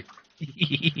necessary.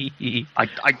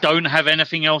 I don't have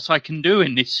anything else I can do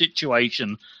in this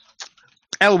situation.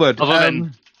 Elwood, Other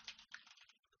than-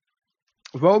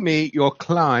 roll me your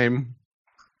climb.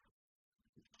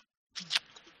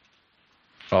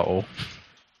 Uh-oh.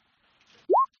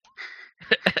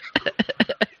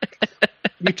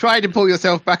 You try to pull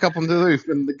yourself back up onto the roof,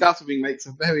 and the guttering makes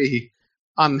a very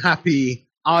unhappy,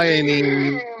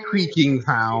 ironing, creaking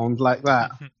sound like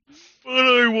that. But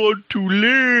I want to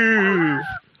live.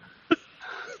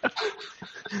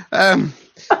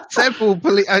 Several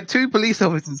two police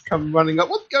officers come running up.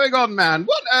 What's going on, man?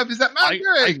 What on earth is that man I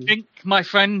doing? think my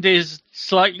friend is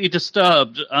slightly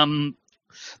disturbed.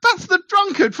 That's the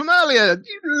drunkard from earlier.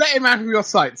 You let him out of your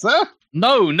sight, sir.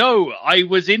 No, I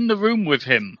was in the room with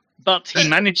him. but he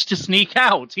managed to sneak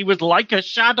out. He was like a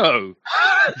shadow.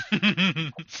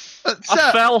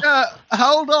 Sir, fell.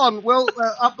 Hold on. We'll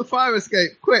up the fire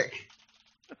escape. Quick.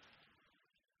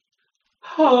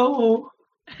 Oh.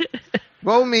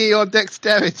 Roll me your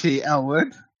dexterity,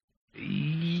 Elwood.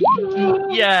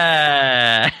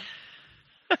 Yeah.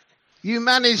 You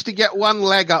managed to get one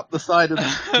leg up the side of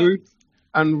the roof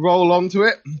and roll onto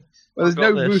it. Well, there's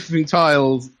no roofing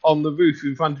tiles on the roof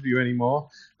in front of you anymore.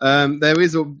 There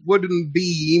is a wooden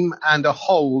beam and a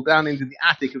hole down into the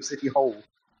attic of City Hall.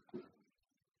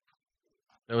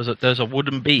 There's a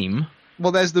wooden beam.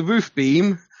 Well, there's the roof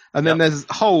beam, and then Yep. there's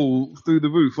a hole through the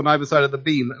roof on either side of the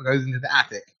beam that goes into the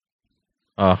attic.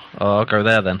 Oh, I'll go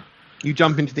there then. You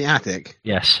jump into the attic.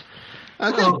 Yes.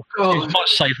 Okay. Oh, God. It's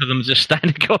much safer than just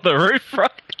standing on the roof,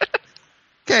 right?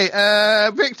 Okay,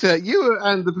 Victor, you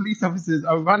and the police officers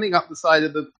are running up the side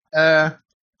of the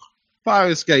fire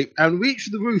escape and reach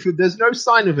the roof, and there's no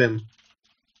sign of him.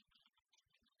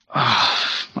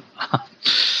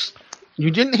 You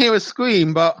didn't hear a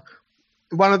scream, but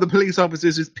one of the police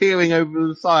officers is peering over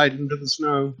the side into the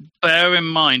snow. Bear in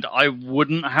mind, I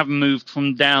wouldn't have moved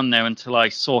from down there until I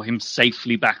saw him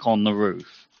safely back on the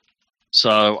roof.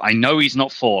 So I know he's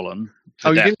not fallen.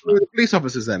 You didn't hear the police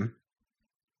officers then?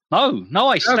 No,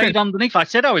 I stayed Okay. underneath. I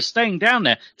said I was staying down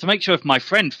there to make sure if my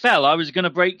friend fell, I was going to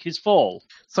break his fall.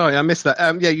 Sorry, I missed that.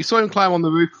 Yeah, you saw him climb on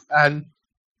the roof, and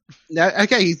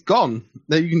okay, he's gone.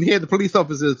 Now you can hear the police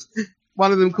officers.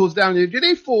 One of them calls down, "Did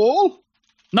he fall?"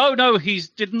 No, he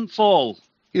didn't fall.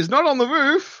 He's not on the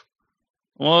roof.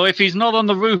 Well, if he's not on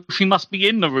the roof, he must be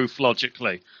in the roof,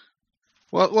 logically.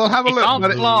 Well, we'll have a He look. can't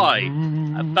but fly,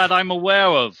 that I'm aware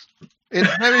of. It's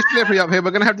very slippery up here.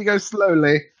 We're going to have to go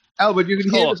slowly. Albert, you can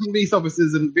Of hear the course. police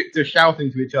officers and Victor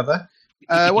shouting to each other.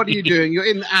 What are you doing? You're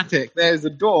in the attic. There's a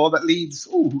door that leads,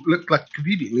 looks like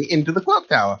conveniently, into the clock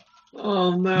tower.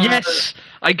 Oh, no. Yes!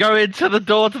 I go into the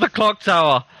door to the clock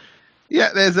tower. Yeah,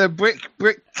 there's a brick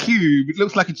cube. It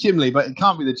looks like a chimney, but it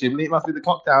can't be the chimney. It must be the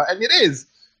clock tower. And it is.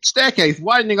 Staircase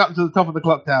widening up to the top of the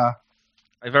clock tower.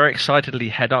 I very excitedly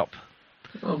head up.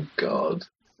 Oh, God.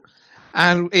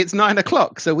 And it's 9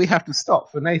 o'clock, so we have to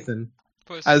stop for Nathan.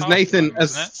 But it's As half Nathan, nine,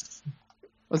 wasn't it?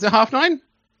 was it 9:30?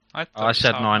 I, thought I it was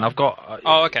said half 9. I've got.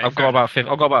 Oh, okay, I've fair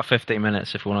got about 15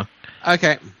 minutes if you want to.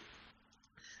 Okay.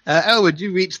 Elwood,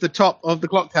 you reach the top of the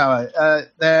clock tower.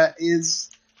 There is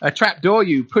a trap door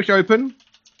you push open,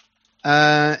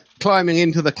 climbing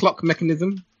into the clock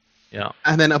mechanism. Yeah.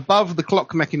 And then above the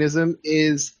clock mechanism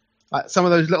is like some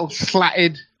of those little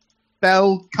slatted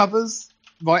bell covers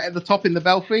right at the top in the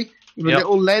belfry with a Yep.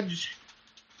 little ledge.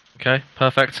 Okay.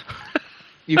 Perfect.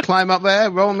 You climb up there.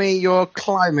 Roll me your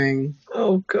climbing.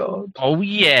 Oh, God. Oh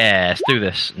yeah. Let's do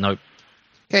this. Nope.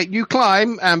 Okay, you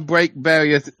climb and break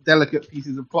various delicate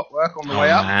pieces of clockwork on the way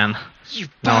up. Man.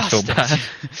 Now I feel bad.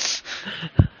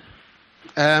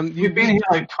 You've been here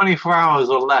like 24 hours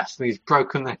or less, and he's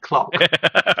broken their clock.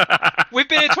 We've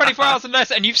been here 24 hours and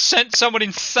less, and you've sent someone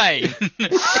insane.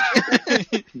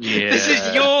 Yeah. This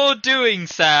is your doing,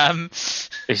 Sam.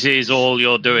 This is all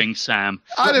you're doing, Sam.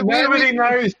 Nobody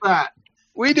knows that.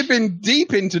 We'd have been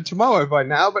deep into tomorrow by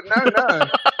now, but no.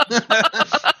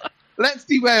 Let's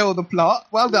derail the plot.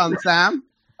 Well done, Sam.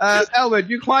 Elwood,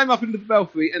 you climb up into the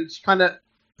belfry and kind of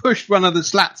push one of the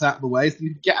slats out of the way so you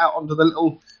can get out onto the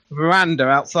little veranda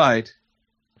outside.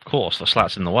 Of course, the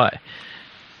slat's in the way.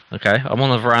 Okay, I'm on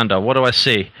the veranda. What do I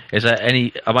see? Is there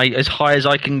any? Am I as high as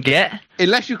I can get?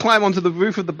 Unless you climb onto the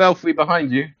roof of the belfry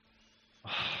behind you.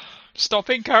 Stop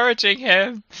encouraging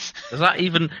him. Does that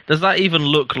even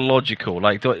look logical?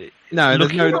 Like, No,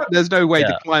 there's no way to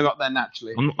Yeah. climb up there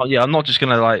naturally. I'm not just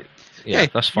gonna like. Yeah,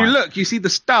 Okay, that's fine. You look, you see the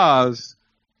stars,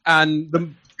 and the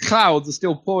clouds are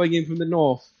still pouring in from the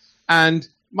north, and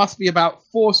must be about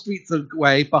 4 streets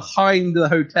away behind the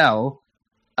hotel,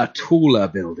 a taller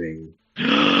building.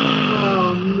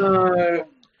 Oh, no.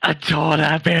 A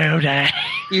taller building.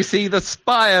 You see the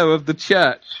spire of the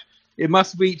church. It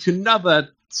must reach another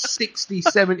 60,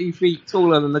 70 feet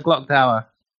taller than the clock tower.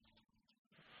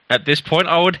 At this point,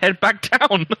 I would head back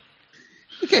down.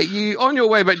 Okay, on your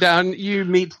way back down, you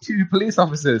meet 2 police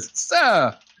officers.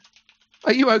 Sir,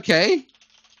 are you okay?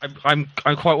 I'm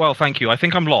quite well, thank you. I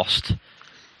think I'm lost.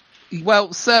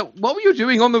 Well, sir, what were you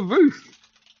doing on the roof?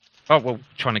 Oh well,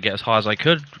 trying to get as high as I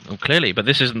could, clearly, but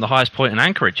this isn't the highest point in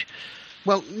Anchorage.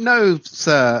 Well, no,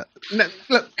 sir. No,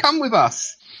 look, come with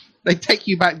us. They take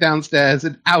you back downstairs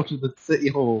and out of the city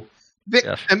hall.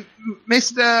 Yes.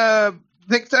 Mr.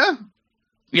 Victor?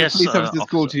 Yes, Police officers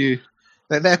call to you.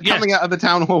 They're Yes. coming out of the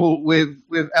town hall with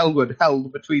Elwood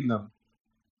held between them.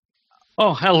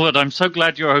 Oh, Elwood, I'm so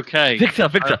glad you're okay.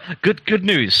 Victor, good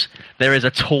news. There is a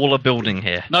taller building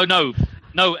here.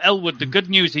 No, Elwood, the good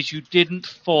news is you didn't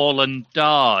fall and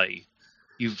die.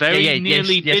 You very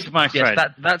nearly did, my friend.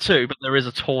 Yes, that too, but there is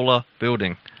a taller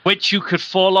building. Which you could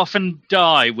fall off and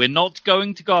die. We're not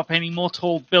going to go up any more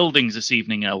tall buildings this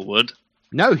evening, Elwood.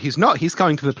 No, he's not. He's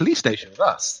going to the police station with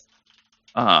us.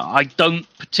 I don't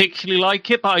particularly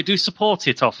like it, but I do support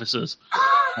it, officers.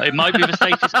 It might be the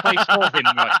safest place for him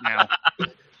right now.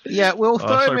 Yeah, we'll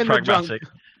throw him in pragmatic. the drunk.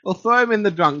 We'll throw him in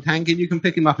the drunk tank, and you can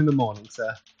pick him up in the morning,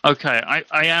 sir. Okay,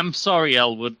 I am sorry,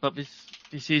 Elwood, but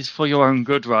this is for your own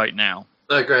good right now.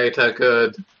 The greater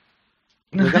good.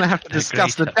 We're going to have to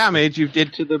discuss the damage you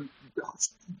did to the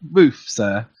roof,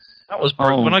 sir. That was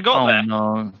broke when I got there.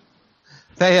 No.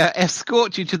 They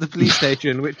escort you to the police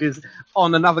station, which is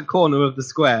on another corner of the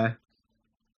square.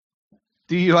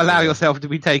 Do you allow yourself to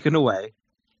be taken away?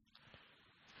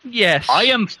 Yes. I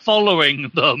am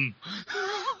following them.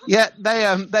 Yeah,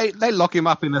 they lock him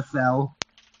up in a cell.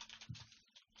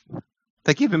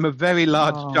 They give him a very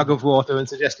large jug of water and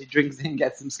suggest he drinks it and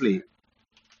gets some sleep.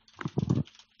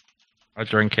 I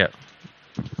drink it.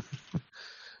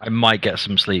 I might get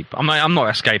some sleep. I'm not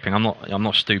escaping. I'm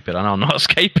not stupid. I know I'm not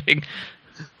escaping.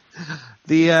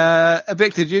 Victor,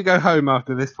 did you go home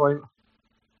after this point?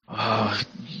 I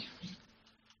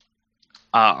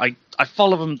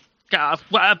follow them.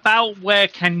 About where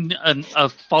can a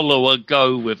follower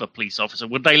go with a police officer?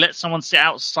 Would they let someone sit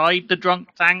outside the drunk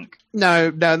tank?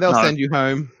 No, they'll send you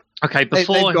home. Okay,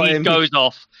 before he goes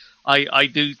off, I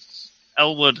do,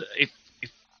 Elwood,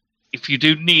 if you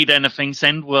do need anything,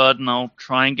 send word and I'll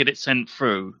try and get it sent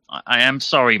through. I am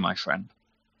sorry, my friend.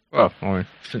 Well,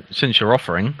 since you're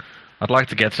offering, I'd like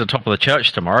to get to the top of the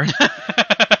church tomorrow.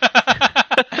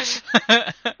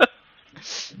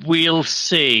 We'll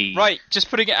see. Right, just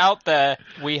putting it out there,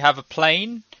 we have a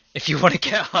plane. If you want to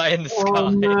get high in the sky. Oh,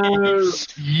 no.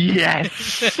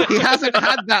 Yes! He hasn't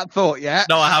had that thought yet.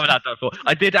 No, I haven't had that thought.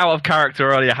 I did out of character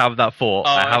earlier have that thought.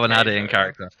 I haven't had it in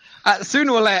character.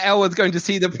 Sooner or later, Elwood's going to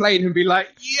see the plane and be like,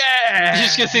 yeah! You're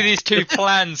just going to see these two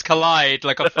plans collide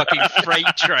like a fucking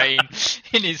freight train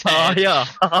in his head.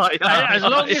 As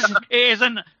long as it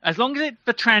isn't,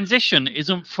 the transition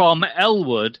isn't from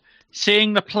Elwood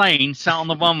seeing the plane sat on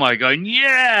the runway going,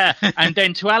 yeah! And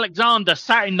then to Alexander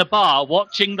sat in the bar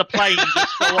watching the plane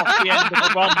just go off the end of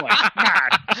the runway.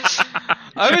 Mad.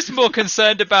 I was more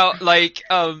concerned about, like,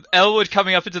 Elwood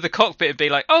coming up into the cockpit and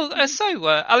being like,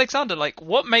 Alexander, like,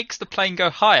 what makes the plane go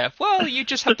higher? Well, you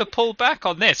just have to pull back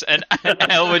on this. And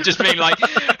Elwood just being like,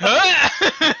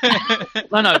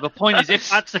 No, the point is, if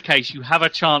that's the case, you have a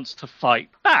chance to fight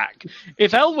back.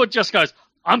 If Elwood just goes,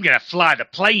 I'm going to fly the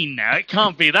plane now. It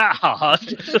can't be that hard.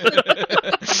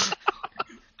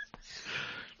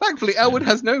 Thankfully, Elwood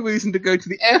has no reason to go to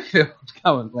the airfield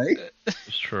currently.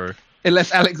 It's true.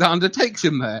 Unless Alexander takes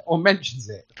him there or mentions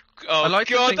it. oh, like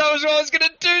to God, think- that was what I was going to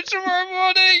do tomorrow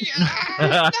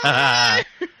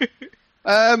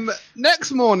morning.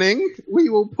 Next morning, we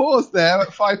will pause there at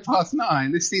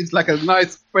 9:05. This seems like a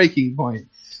nice breaking point.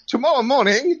 Tomorrow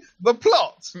morning, the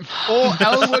plot. Or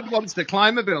Elwood wants to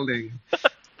climb a building.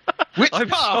 Which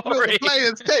path will the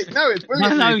players take? No, it's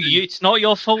brilliant. No, it's not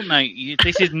your fault, Nate.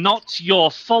 This is not your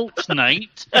fault,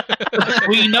 Nate.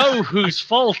 We know whose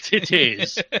fault it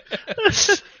is.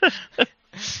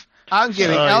 I'm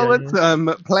giving Elwood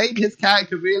played his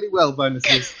character really well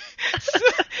bonuses.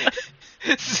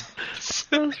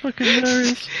 That's fucking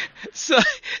hilarious.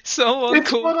 Someone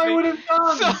It's what I would have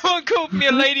done. Someone called me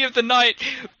a lady of the night.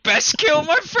 Best kill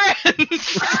my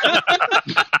friends.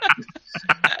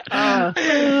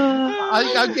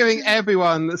 I'm giving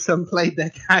everyone some played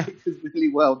their characters really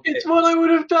well. It's what I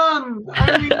would have done.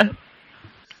 I mean,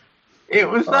 it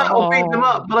was that or beat them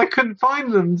up, but I couldn't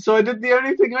find them, so I did the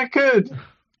only thing I could.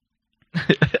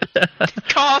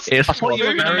 Cast It's I thought you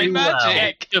were going to make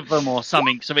magic. of them or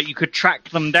something so that you could track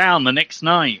them down the next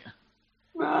night.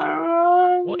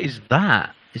 What is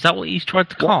that? Is that what he's tried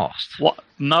to cast? What?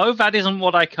 No, that isn't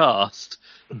what I cast.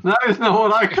 No, it's not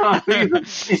what I can't either.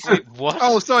 Wait, what?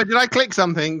 Oh, sorry, did I click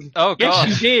something? Oh, God.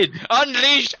 Yes, you did.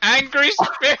 Unleash angry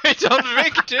spirit on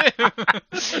victim.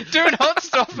 Do not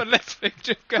stop and let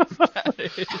victim go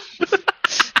vanish.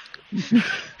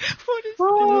 What is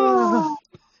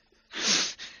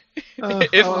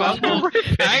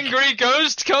If angry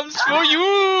ghost comes for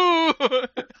you.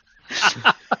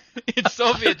 In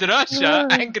Soviet Russia,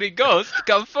 angry ghost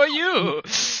come for you.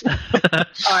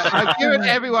 I've given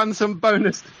everyone some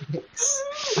bonus picks.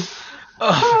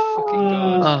 Oh, fucking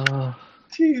God.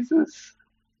 Jesus.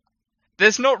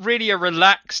 there's not really a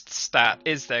relaxed stat,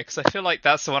 is there? Because I feel like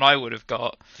that's the one I would have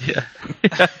got. Yeah.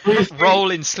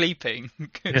 Roll in sleeping.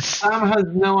 Sam has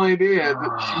no idea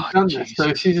that she's done this,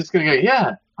 so she's just going to go,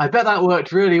 yeah, I bet that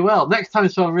worked really well. Next time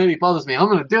someone really bothers me, I'm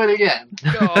going to do it again.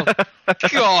 Oh,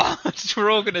 God, we're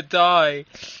all going to die.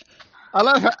 I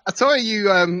love it. I saw you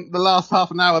the last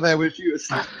half an hour there with you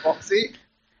asleep, Foxy.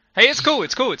 Hey, it's cool.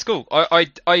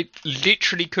 I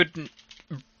literally couldn't,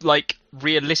 like,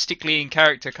 realistically in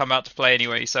character come out to play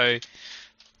anyway, so...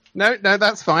 No,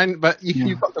 that's fine, but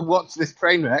you've got to watch this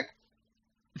train wreck.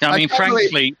 I mean,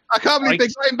 frankly... I can't believe they're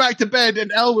going back to bed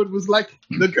and Elwood was like,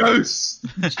 the ghost!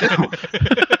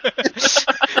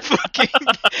 Fucking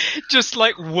just,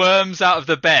 like, worms out of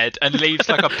the bed and leaves,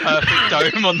 like, a perfect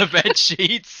dome on the bed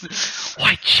sheets.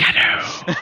 White shadow.